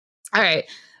 All right.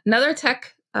 Another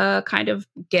tech kind of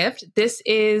gift. This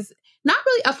is not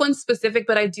really F1 specific,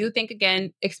 but I do think,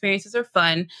 again, experiences are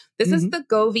fun. This is the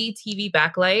Govee TV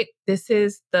backlight. This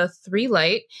is the 3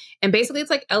 light. And basically,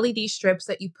 it's like LED strips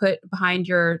that you put behind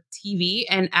your TV.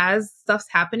 And as stuff's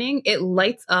happening, it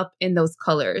lights up in those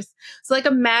colors. So like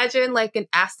imagine like an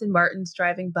Aston Martin's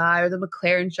driving by or the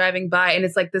McLaren's driving by. And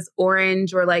it's like this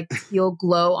orange or like teal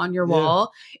glow on your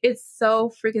wall. It's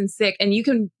so freaking sick. And you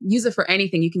can use it for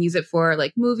anything. You can use it for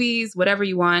like movies, whatever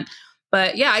you want.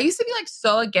 But yeah, I used to be like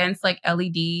so against like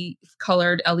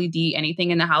colored LED,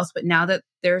 anything in the house. But now that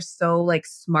they're so like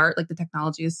smart, like the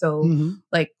technology is so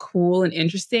like cool and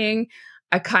interesting,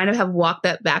 I kind of have walked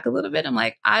that back a little bit. I'm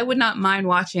like, I would not mind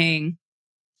watching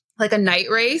like a night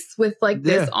race with like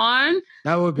this on.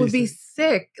 That would be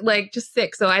sick. Like just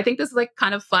sick. So I think this is like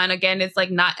kind of fun. Again, it's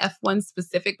like not F1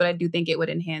 specific, but I do think it would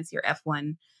enhance your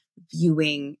F1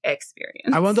 viewing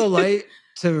experience. I want the light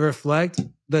to reflect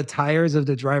the tires of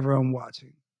the driver I'm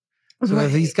watching. So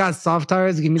if he's got soft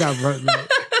tires, give me that front light.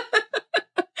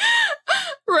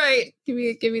 Right. Give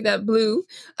me that blue.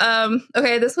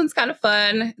 Okay, this one's kind of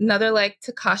fun. Another like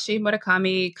Takashi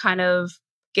Murakami kind of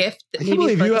gift. I can't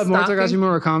believe you have more Takashi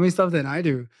Murakami stuff than I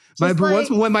do.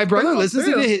 When my brother listens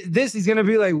to this, he's gonna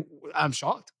be like, I'm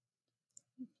shocked.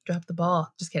 Drop the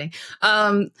ball. Just kidding.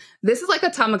 This is like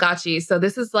a Tamagotchi. So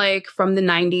this is like from the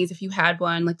 90s. If you had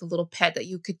one, like the little pet that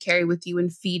you could carry with you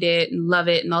and feed it and love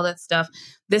it and all that stuff.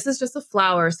 This is just a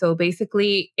flower. So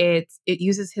basically it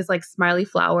uses his like smiley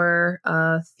flower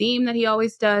theme that he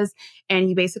always does. And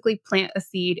you basically plant a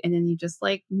seed and then you just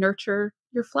like nurture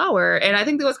your flower. And I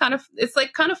think that was it's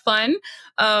like kind of fun.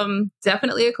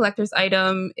 Definitely a collector's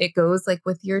item. It goes like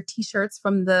with your t-shirts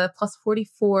from the Plus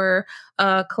 44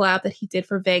 collab that he did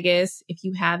for Vegas. If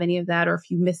you have any of that, or if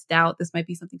you missed out, this might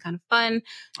be something kind of fun.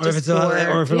 Or if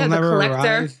it'll never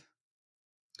arrive.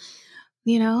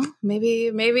 You know,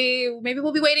 maybe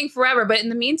we'll be waiting forever. But in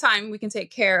the meantime, we can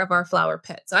take care of our flower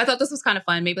pet. So I thought this was kind of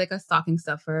fun. Maybe like a stocking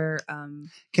stuffer.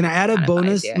 Can I add a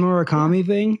bonus Murakami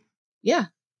thing? Yeah.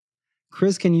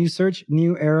 Chris, can you search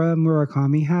New Era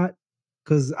Murakami hat?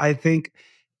 Because I think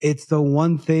it's the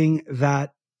one thing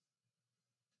that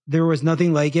there was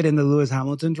nothing like it in the Lewis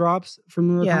Hamilton drops from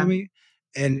Murakami.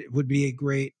 Yeah. And it would be a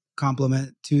great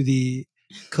compliment to the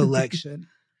collection.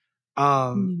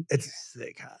 It's a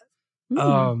sick hat.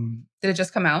 Did it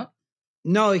just come out?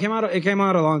 No, it came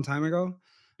out a long time ago.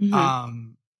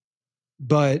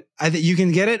 But I think you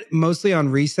can get it mostly on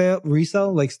resale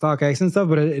like StockX and stuff,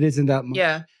 but it isn't that much.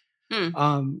 Yeah.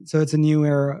 So it's a New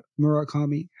Era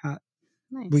Murakami hat.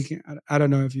 Nice. I don't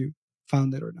know if you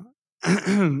found it or not.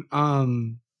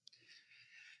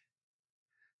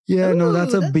 Yeah, no,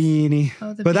 that's a beanie.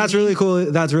 But that's really cool.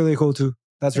 That's really cool too.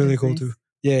 That's really cool too.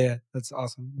 Yeah, that's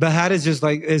awesome. The hat is just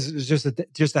like it's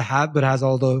just a hat, but has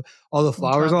all the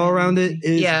flowers all around it.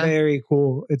 It's very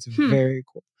cool. It's very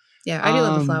cool. Yeah, I do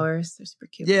love the flowers. They're super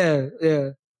cute.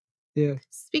 Yeah.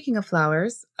 Speaking of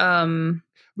flowers,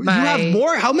 you have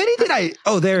more? How many did I?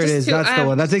 Oh, there it is. That's the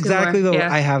one. That's exactly the one.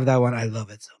 I have that one. I love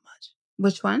it so much.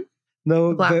 Which one?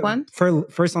 The black one?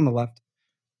 First on the left.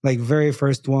 Like very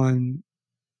first one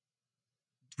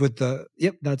with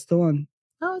that's the one.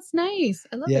 Oh, it's nice.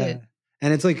 I love it.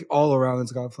 And it's like all around.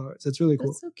 It's got flowers. It's really cool.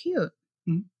 That's so cute.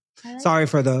 Mm-hmm. Sorry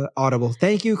for the audible.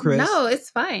 Thank you, Chris. No, it's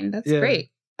fine. That's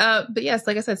great. But yes,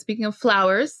 like I said, speaking of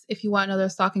flowers, if you want another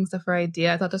stocking stuffer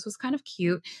idea, I thought this was kind of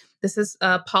cute. This is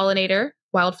pollinator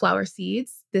wildflower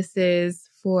seeds. This is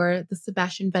for the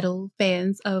Sebastian Vettel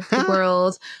fans of the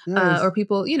world, nice. Or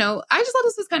people, I just thought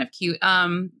this was kind of cute.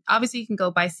 Obviously you can go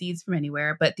buy seeds from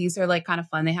anywhere, but these are like kind of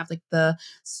fun. They have like the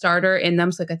starter in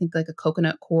them. So like, I think like a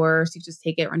coconut core. So you just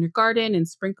take it around your garden and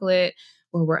sprinkle it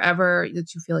or wherever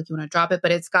that you feel like you want to drop it.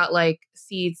 But it's got like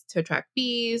seeds to attract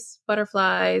bees,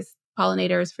 butterflies,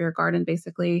 pollinators for your garden,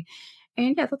 basically.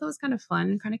 And yeah, I thought that was kind of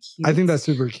fun, kind of cute. I think that's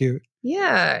super cute.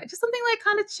 Yeah, just something like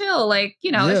kind of chill, like,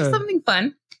 it's just something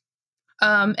fun.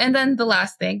 And then the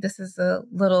last thing, this is a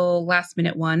little last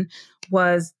minute one,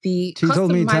 was the She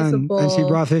told me 10 and she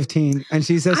brought 15 and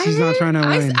she says she's not trying to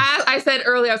win. I said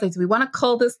earlier, I was like, do we want to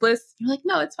call this list? You're like,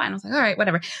 no, it's fine. I was like, all right,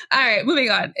 whatever. All right, moving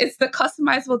on. It's the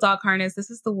customizable dog harness. This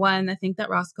is the one I think that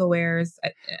Roscoe wears.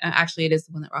 Actually, it is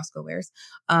the one that Roscoe wears.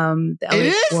 The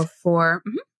LA44.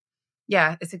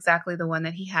 Yeah, it's exactly the one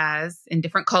that he has in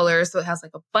different colors. So it has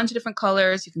like a bunch of different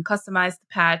colors. You can customize the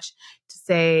patch to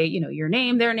say, your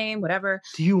name, their name, whatever.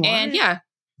 Do you want it? Yeah.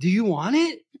 Do you want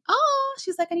it? Oh,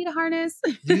 she's like, I need a harness.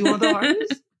 Do you want the harness?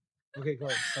 Okay, go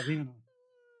ahead.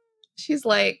 She's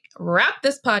like, wrap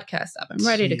this podcast up. I'm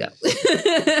ready to go.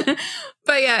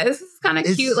 But yeah, this is kind of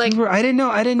cute. Like, I didn't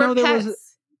know there pets. was.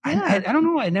 I don't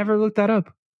know. I never looked that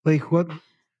up. Like what?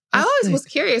 I always was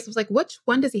curious. I was like, which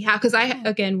one does he have? Because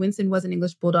Winston was an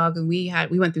English Bulldog, and we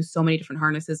went through so many different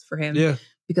harnesses for him. Yeah.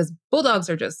 Because Bulldogs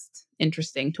are just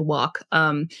interesting to walk.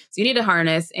 So you need a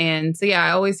harness. And so, yeah,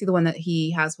 I always see the one that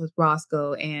he has with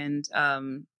Roscoe. And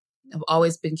I've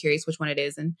always been curious which one it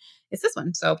is. And it's this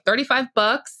one. So $35.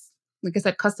 Like I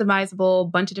said, customizable,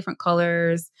 bunch of different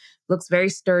colors. Looks very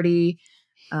sturdy.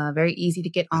 Very easy to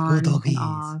get on and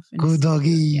off. And Good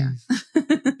doggies. Yeah.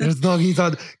 There's doggies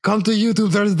on. Come to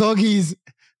YouTube. There's doggies.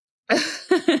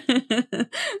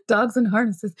 Dogs and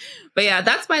harnesses. But yeah,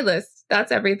 that's my list.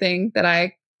 That's everything that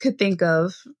I could think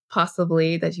of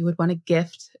possibly that you would want to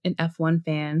gift an F1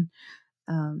 fan.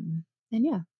 And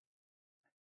yeah.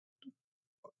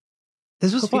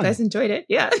 This was fun. You guys enjoyed it.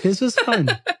 Yeah. This was fun.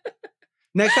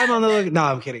 Next time on the look. No,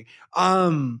 I'm kidding.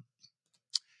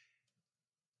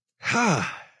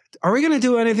 Are we gonna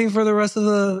do anything for the rest of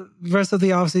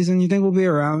the off season? You think we'll be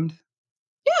around?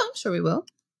 Yeah, I'm sure we will.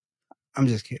 I'm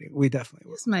just kidding. We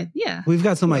definitely will. We've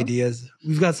got some ideas.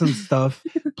 We've got some stuff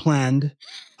planned.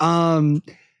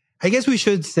 I guess we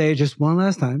should say just one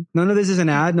last time. None of this is an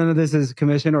ad. None of this is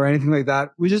commission or anything like that.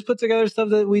 We just put together stuff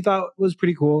that we thought was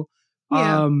pretty cool.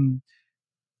 Yeah.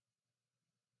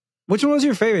 Which one was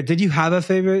your favorite? Did you have a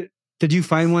favorite? Did you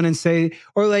find one and say,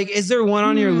 or like, is there one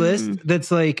on your list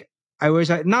that's like, I wish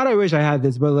I had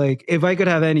this, but like, if I could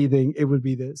have anything, it would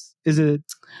be this. Is it?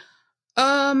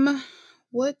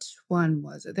 Which one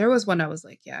was it? There was one I was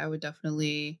like, yeah, I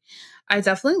definitely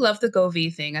love the Go V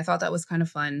thing. I thought that was kind of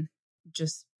fun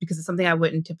just because it's something I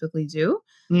wouldn't typically do.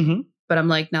 Mm-hmm. But I'm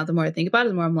like, now the more I think about it,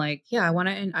 the more I'm like, yeah, I want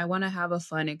to have a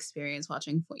fun experience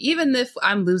watching, even if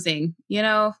I'm losing,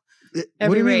 every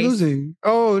what do you mean race. Losing?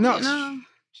 Oh, no.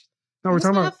 No, we're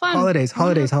talking about holidays.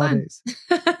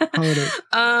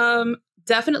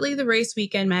 Definitely the Race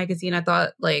Weekend magazine. I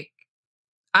thought like,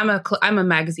 I'm a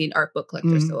magazine art book collector.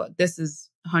 Mm-hmm. So this is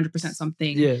 100%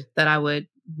 something that I would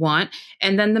want.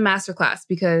 And then the masterclass,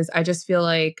 because I just feel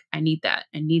like I need that.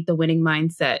 I need the winning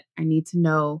mindset. I need to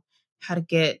know how to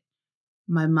get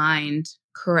my mind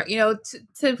correct,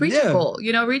 to reach a goal,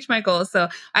 reach my goal. So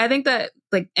I think that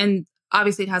and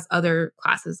obviously it has other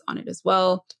classes on it as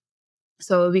well.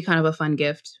 So it would be kind of a fun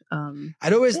gift.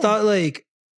 I'd always thought like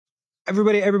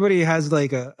everybody has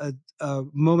like a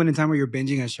moment in time where you're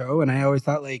binging a show. And I always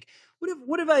thought like,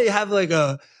 what if I have like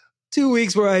a 2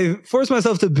 weeks where I force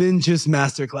myself to binge just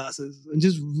master classes and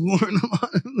just learn a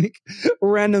lot of like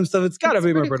random stuff. It's gotta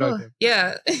be more productive. Cool.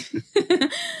 Yeah.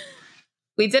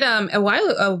 We did a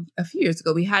few years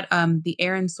ago, we had the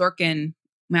Aaron Sorkin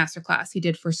masterclass he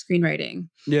did for screenwriting.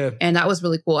 Yeah. And that was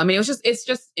really cool. I mean, it's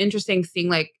just interesting seeing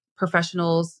like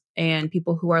professionals and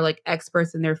people who are like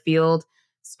experts in their field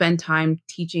spend time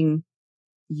teaching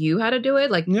you how to do it,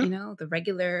 like the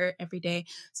regular everyday.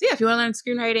 So yeah, if you want to learn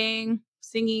screenwriting,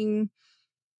 singing,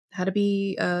 how to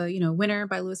be Winner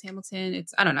by Lewis Hamilton,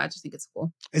 I don't know, I just think it's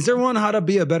cool. Is there one how to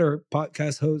be a better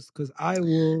podcast host? Because I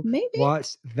will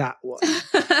watch that one.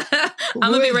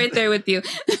 I'm gonna be right there with you.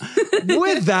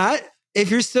 With that, if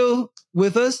you're still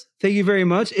with us, thank you very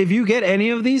much. If you get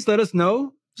any of these, let us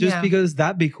know, because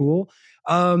that'd be cool.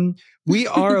 We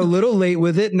are a little late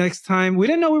with it. Next time, we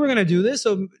didn't know we were going to do this.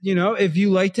 So, if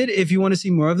you liked it, if you want to see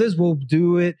more of this, we'll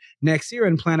do it next year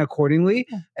and plan accordingly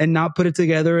and not put it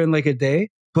together in like a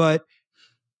day. But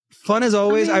fun as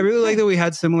always. I really like that we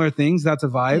had similar things. That's a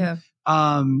vibe. Yeah.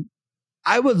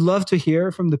 I would love to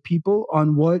hear from the people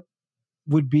on what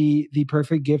would be the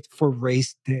perfect gift for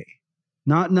race day.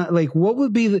 Not like what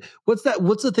would be what's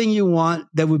the thing you want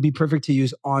that would be perfect to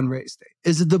use on race day?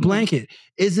 Is it the blanket?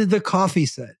 Is it the coffee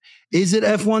set? Is it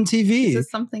F1TV? Is it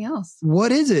something else?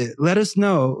 What is it? Let us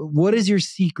know. What is your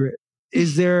secret?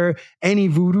 Is there any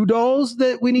voodoo dolls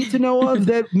that we need to know of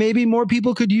that maybe more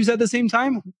people could use at the same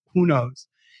time? Who knows?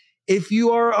 If you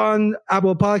are on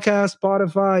Apple Podcasts,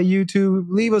 Spotify, YouTube,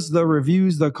 leave us the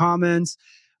reviews, the comments.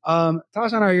 Tasha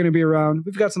and I are going to be around.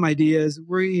 We've got some ideas.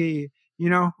 We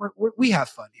have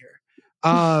fun here.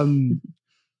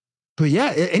 But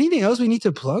yeah, anything else we need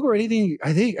to plug or anything?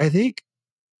 I think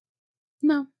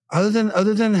no.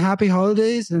 Other than happy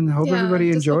holidays and hope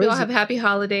everybody enjoys. Hope we all have happy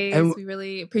holidays. And we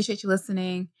really appreciate you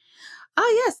listening.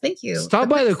 Oh yes, thank you. Stop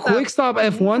by the Quick Stop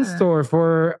F1 store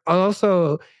for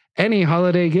also any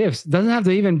holiday gifts. Doesn't have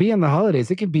to even be in the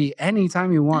holidays. It can be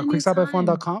anytime you want.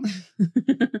 QuickStopF1.com.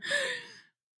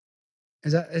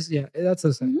 That's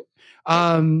so sad.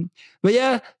 Mm-hmm. But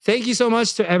yeah, thank you so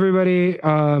much to everybody.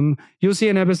 You'll see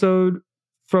an episode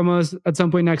from us at some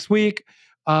point next week.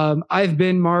 I've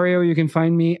been Mario. You can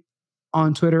find me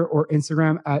on Twitter or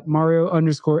Instagram at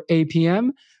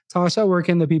Mario_APM. Tasha, where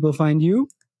can the people find you?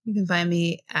 You can find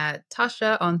me at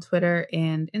Tasha on Twitter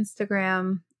and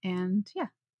Instagram. And yeah,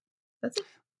 that's it.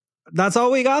 That's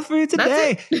all we got for you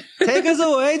today. Take us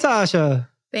away, Tasha.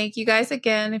 Thank you guys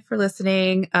again for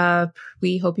listening.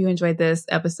 We hope you enjoyed this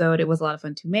episode. It was a lot of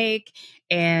fun to make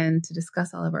and to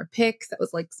discuss all of our picks. That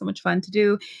was like so much fun to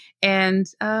do. And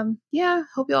yeah,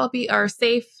 hope you all are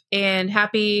safe and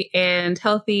happy and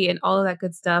healthy and all of that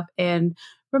good stuff. And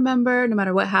remember, no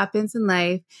matter what happens in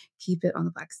life, keep it on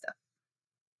the black stuff.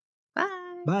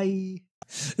 Bye. Bye.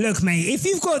 Look, mate, if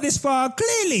you've got this far,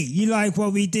 clearly you like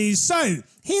what we do. So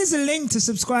here's a link to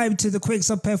subscribe to the Quick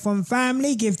Stop F1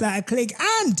 family. Give that a click.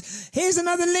 And here's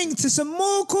another link to some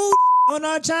more cool on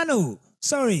our channel.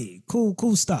 Sorry,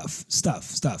 cool stuff.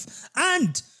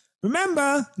 And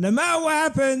remember, no matter what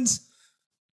happens,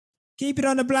 keep it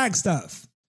on the black stuff.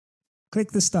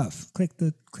 Click the stuff. Click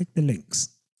the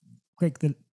links. Click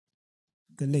the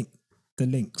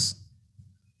links.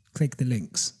 Click the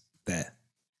links. There.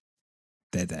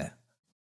 They're there.